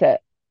convinced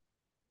that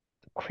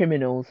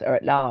criminals are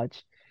at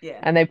large. Yeah.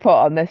 And they put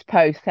on this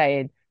post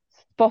saying,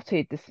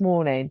 spotted this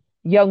morning,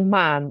 young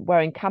man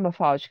wearing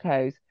camouflage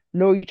clothes,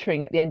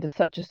 loitering at the end of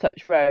such and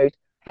such road,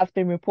 has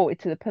been reported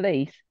to the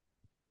police.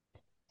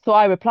 So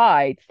I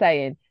replied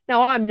saying,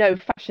 now I'm no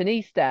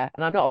fashionista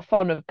and I'm not a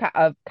fan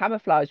of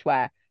camouflage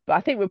wear, but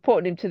I think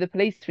reporting him to the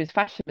police for his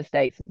fashion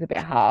mistakes is a bit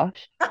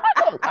harsh. I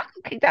got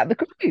kicked out of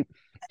the group.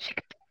 She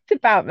complained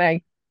about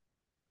me.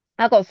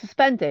 I got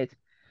suspended.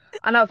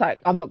 And I was like,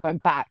 I'm not going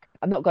back.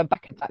 I'm not going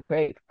back into that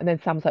group. And then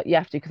Sam's like, you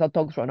have to because our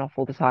dogs run off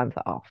all the time. I was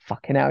like, oh,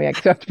 fucking hell, yeah.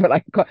 Because we have to put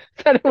like,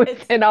 so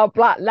it's in our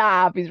black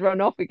lab, he's run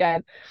off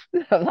again. I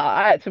was like,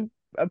 I had to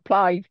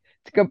apply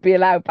to go be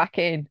allowed back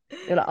in.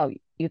 They're like, oh,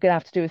 you're going to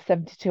have to do a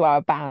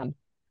 72-hour ban.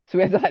 So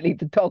we had to like leave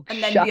the dogs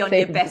and then shut be on in.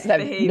 your best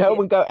behavior. No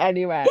one go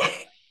anywhere.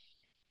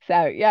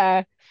 So,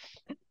 yeah,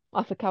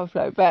 that's a cover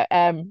flow. But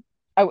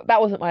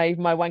that wasn't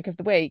my wank of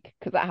the week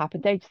because that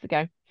happened ages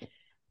ago.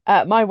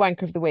 My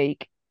wank of the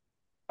week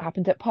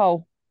happened at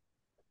pole.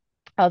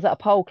 I was at a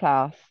pole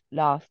class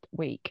last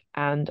week,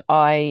 and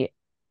we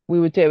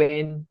were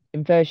doing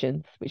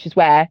inversions, which is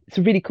where it's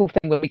a really cool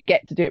thing when we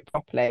get to do it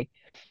properly.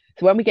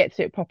 So when we get to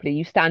do it properly,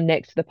 you stand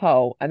next to the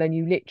pole, and then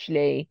you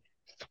literally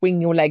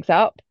swing your legs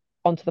up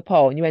onto the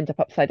pole, and you end up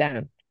upside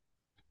down.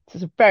 So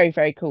it's a very,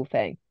 very cool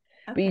thing.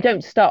 Okay. But you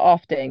don't start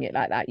off doing it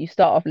like that. You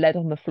start off lead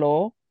on the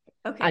floor,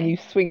 and you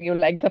swing your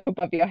legs up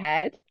above your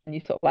head, and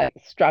you sort of like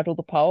straddle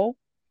the pole,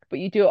 but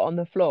you do it on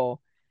the floor.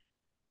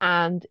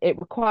 and it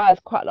requires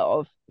quite a lot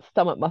of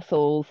stomach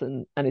muscles,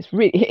 and it's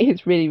really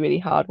it's really, really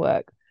hard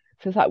work.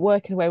 So it's like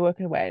working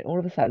away, and all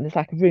of a sudden there's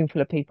like a room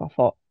full of people. I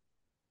thought,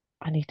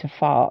 I need to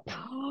fart.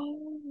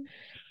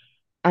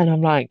 And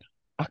I'm like,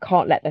 I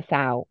can't let this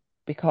out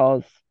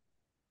because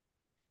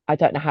I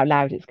don't know how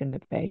loud it's going to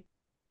be.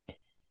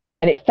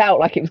 And it felt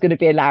like it was going to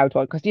be a loud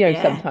one because,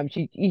 Yeah. sometimes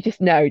you just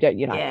know, don't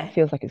you? Like, Yeah. it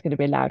feels like it's going to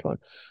be a loud one.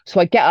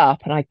 So I get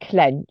up and I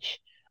clench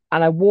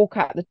and I walk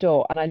out the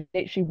door, and I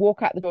literally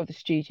walk out the door of the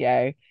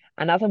studio.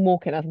 And as I'm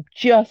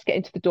just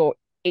getting to the door,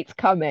 it's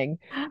coming.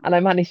 And I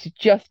managed to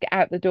just get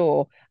out the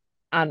door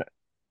and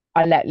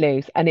I let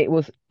loose, and it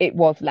was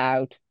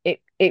loud.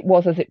 It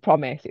was as it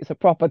promised. It's a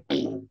proper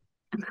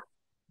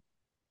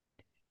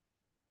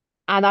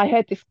and I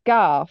heard this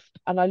gasp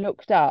and I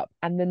looked up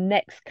and the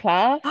next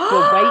class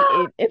were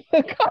waiting in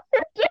the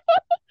corridor to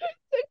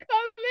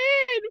come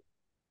in.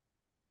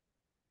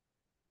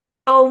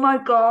 Oh my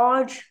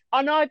God.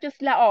 And I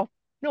just let off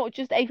not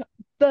just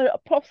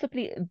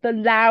possibly the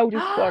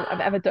loudest one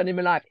I've ever done in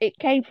my life. It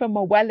came from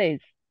my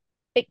wellies.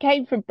 It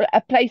came from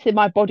a place in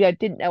my body I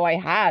didn't know I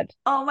had.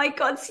 Oh my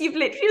God. So you've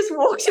literally just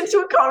walked into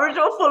a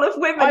corridor full of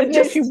women I've and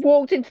literally just...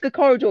 walked into the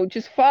corridor,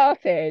 just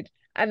farted,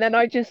 and then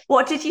I just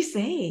What did you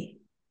say?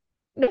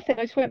 nothing.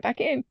 I just went back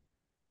in.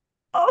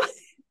 Oh,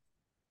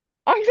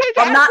 I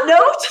said, on that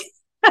note.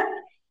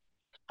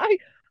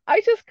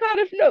 I just kind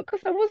of looked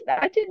because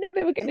I didn't know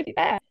they were going to be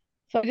there.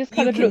 So I just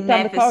kind You of can looked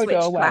down the never corridor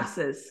switch away.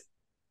 classes.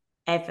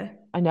 Ever.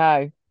 I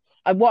know.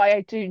 And what I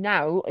do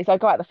now is I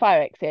go out the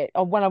fire exit.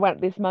 And when I went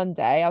this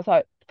Monday, I was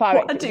like, fire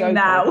What I exit is do open.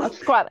 now? I'll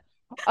just go out.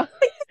 You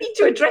need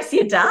to address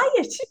your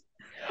diet.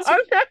 Oh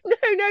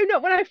no,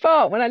 not when I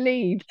fart, when I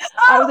leave.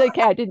 I was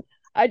okay.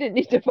 I didn't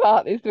need to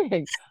fart this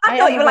week. I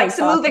thought you were like,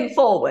 so moving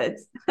forward.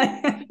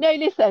 No,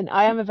 listen,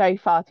 I am a very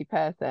farty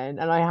person,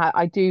 and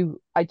I do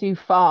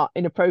fart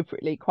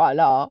inappropriately quite a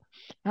lot.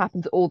 It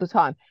happens all the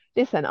time.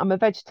 Listen, I'm a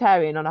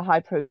vegetarian on a high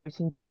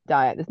protein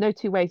diet. There's no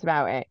two ways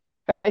about it.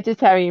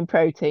 Vegetarian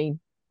protein,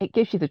 it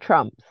gives you the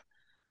trumps.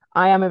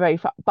 I am a very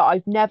but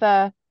I've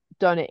never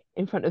done it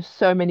in front of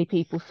so many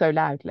people so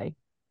loudly.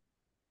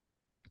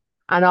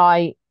 And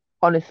I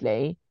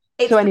honestly,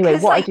 It's so anyway,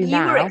 because what I like do you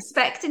were now,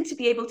 expecting to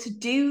be able to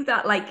do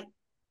that like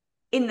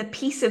in the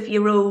peace of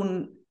your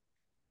own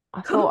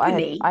I thought I had,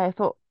 company. I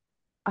thought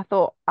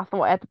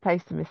I had the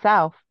place to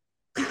myself.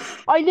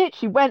 I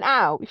literally went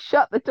out,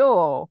 shut the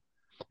door,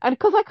 and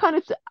because as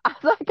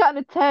I kind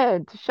of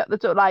turned to shut the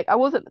door, like I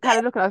wasn't kind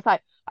of looking, I was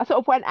like, I sort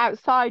of went out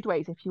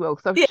sideways, if you will.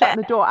 So I was Yeah.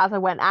 shutting the door as I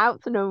went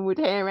out, so no one would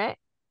hear it.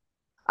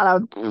 And I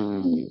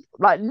would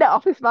like let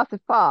off this massive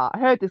fart. I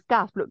heard this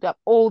gasp, looked up,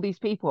 all these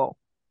people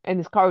in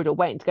this corridor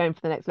waiting to go in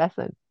for the next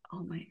lesson.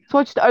 Oh my God. So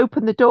I just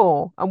opened the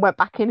door and went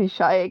back in and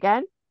shut it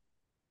again.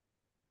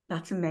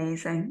 That's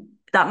amazing.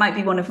 That might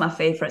be one of my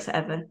favorites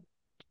ever.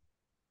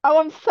 Oh,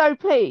 I'm so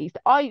pleased.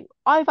 I've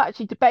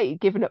actually debated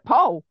giving it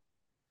poll.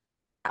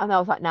 And I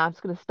was like, no, I'm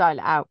just going to style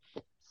it out.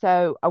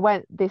 So I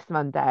went this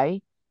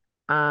Monday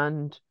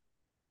and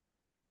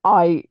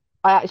I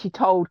actually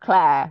told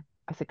Claire,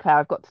 I said, Claire,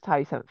 I've got to tell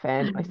you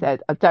something. I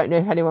said, I don't know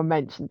if anyone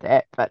mentioned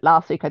it, but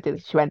last week I did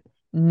this. She went,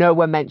 no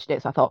one mentioned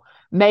it. So I thought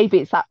maybe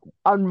it's that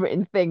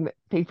unwritten thing that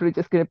people are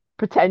just going to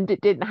pretend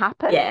it didn't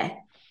happen. Yeah,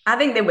 I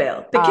think they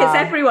will because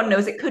everyone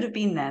knows it could have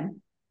been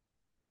them.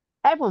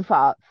 Everyone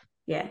farts.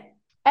 Yeah.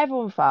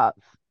 Everyone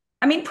farts.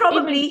 I mean,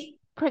 probably. Even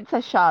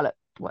Princess Charlotte.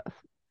 Well,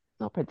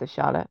 not Princess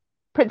Charlotte.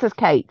 Princess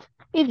Kate.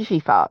 Even she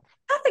farts.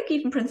 I think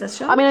even Princess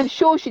Charlotte. I mean, I'm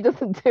sure she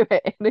doesn't do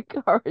it in a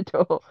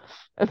corridor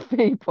of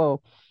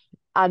people.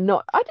 And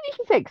not, I didn't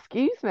even say,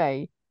 excuse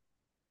me.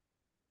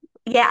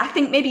 Yeah, I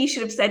think maybe you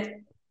should have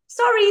said,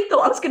 sorry,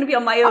 thought I was going to be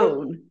on my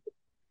own.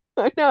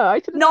 I know, I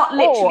should have. Not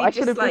literally I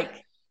just have,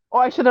 like.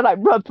 Or I should have like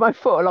rubbed my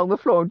foot along the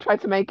floor and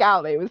tried to make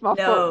out that it was my foot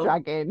No,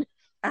 dragging.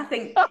 I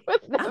think I was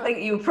never, I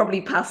think you were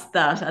probably past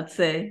that, I'd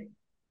say.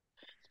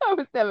 I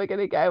was never going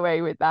to get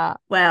away with that.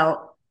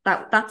 Well,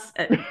 that's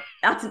an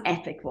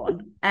epic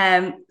one.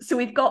 So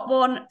we've got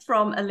one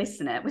from a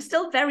listener. We're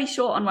still very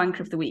short on Wanker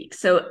of the Week.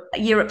 So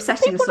you're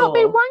obsessing us People all. not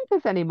being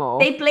wankers anymore.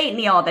 They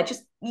blatantly are. They're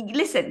just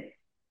listen.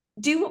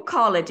 Do what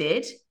Carla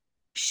did.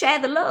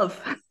 Share the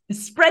love.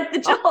 Spread the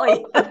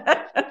joy.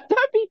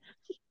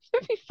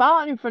 Don't be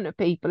farting in front of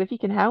people if you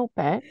can help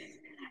it.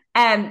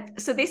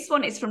 So this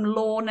one is from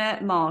Lorna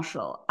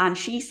Marshall, and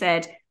she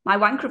said, my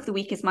wanker of the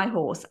week is my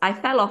horse. I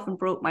fell off and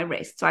broke my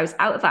wrist, so I was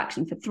out of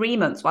action for 3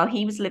 months while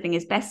he was living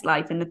his best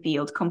life in the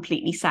field,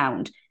 completely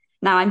sound.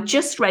 Now I'm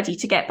just ready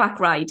to get back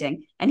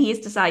riding, and he has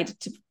decided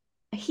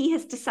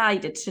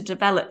to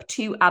develop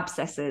 2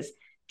 abscesses.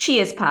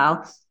 Cheers,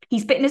 pal.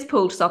 He's bitten his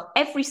poultice off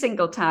every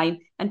single time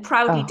and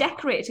proudly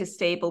decorated his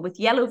stable with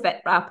yellow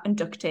vet wrap and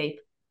duct tape.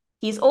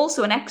 He's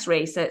also an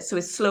ex-racer, so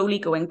is slowly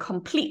going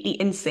completely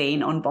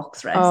insane on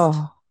box rest.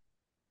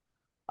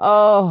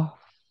 Oh,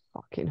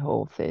 fucking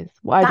horses.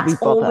 Why do we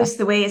That's bother? always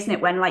the way, isn't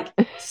it? When like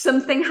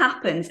something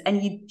happens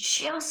and you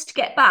just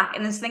get back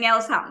and then something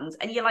else happens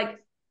and you're like,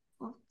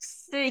 oh,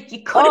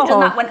 you could have done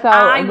that when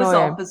I was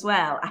off as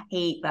well. I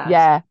hate that.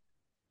 Yeah.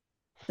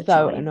 The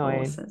So joy of annoying.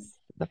 horses.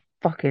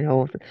 fucking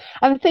horses.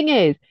 And the thing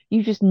is,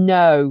 you just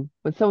know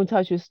when someone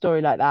tells you a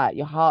story like that,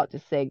 your heart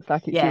just sinks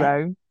like it's your Yeah.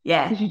 own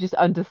Yeah. because you just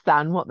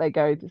understand what they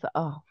go through. It's like,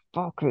 oh,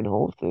 fucking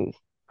horses.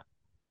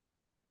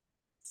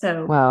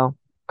 So Well,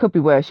 could be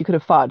worse. You could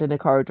have farted in a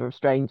corridor of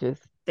strangers.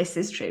 this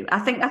is true. I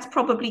think that's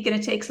probably going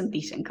to take some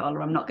beating, Carla.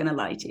 I'm not going to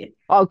lie to you.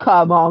 Oh,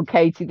 come on,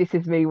 Katie. This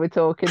is me we're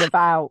talking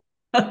about.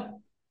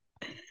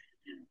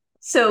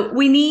 So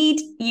we need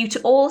you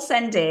to all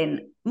send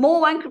in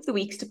more wanker of the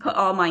weeks to put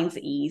our minds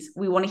at ease.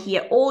 We want to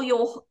hear all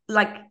your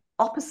like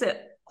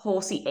opposite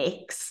horsey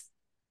icks.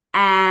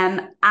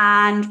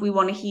 And we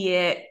want to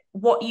hear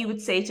what you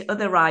would say to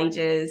other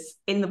riders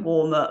in the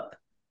warm-up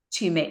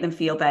to make them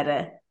feel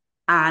better.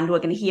 And we're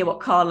going to hear what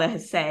Carla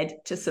has said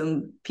to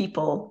some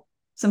people,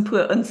 some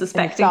poor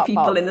unsuspecting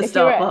people in the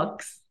start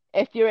box.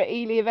 If you're at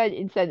Ely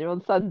Eventing Centre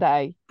on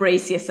Sunday,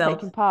 brace yourself.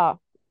 Taking part.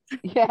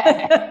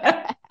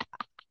 Yeah.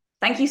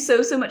 Thank you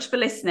so much for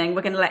listening.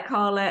 We're going to let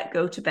Carla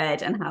go to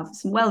bed and have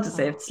some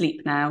well-deserved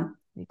sleep now.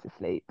 I need to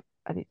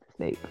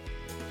sleep.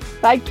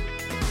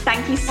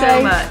 Thank you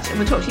so much. And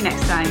we'll talk to you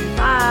next time.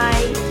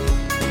 Bye.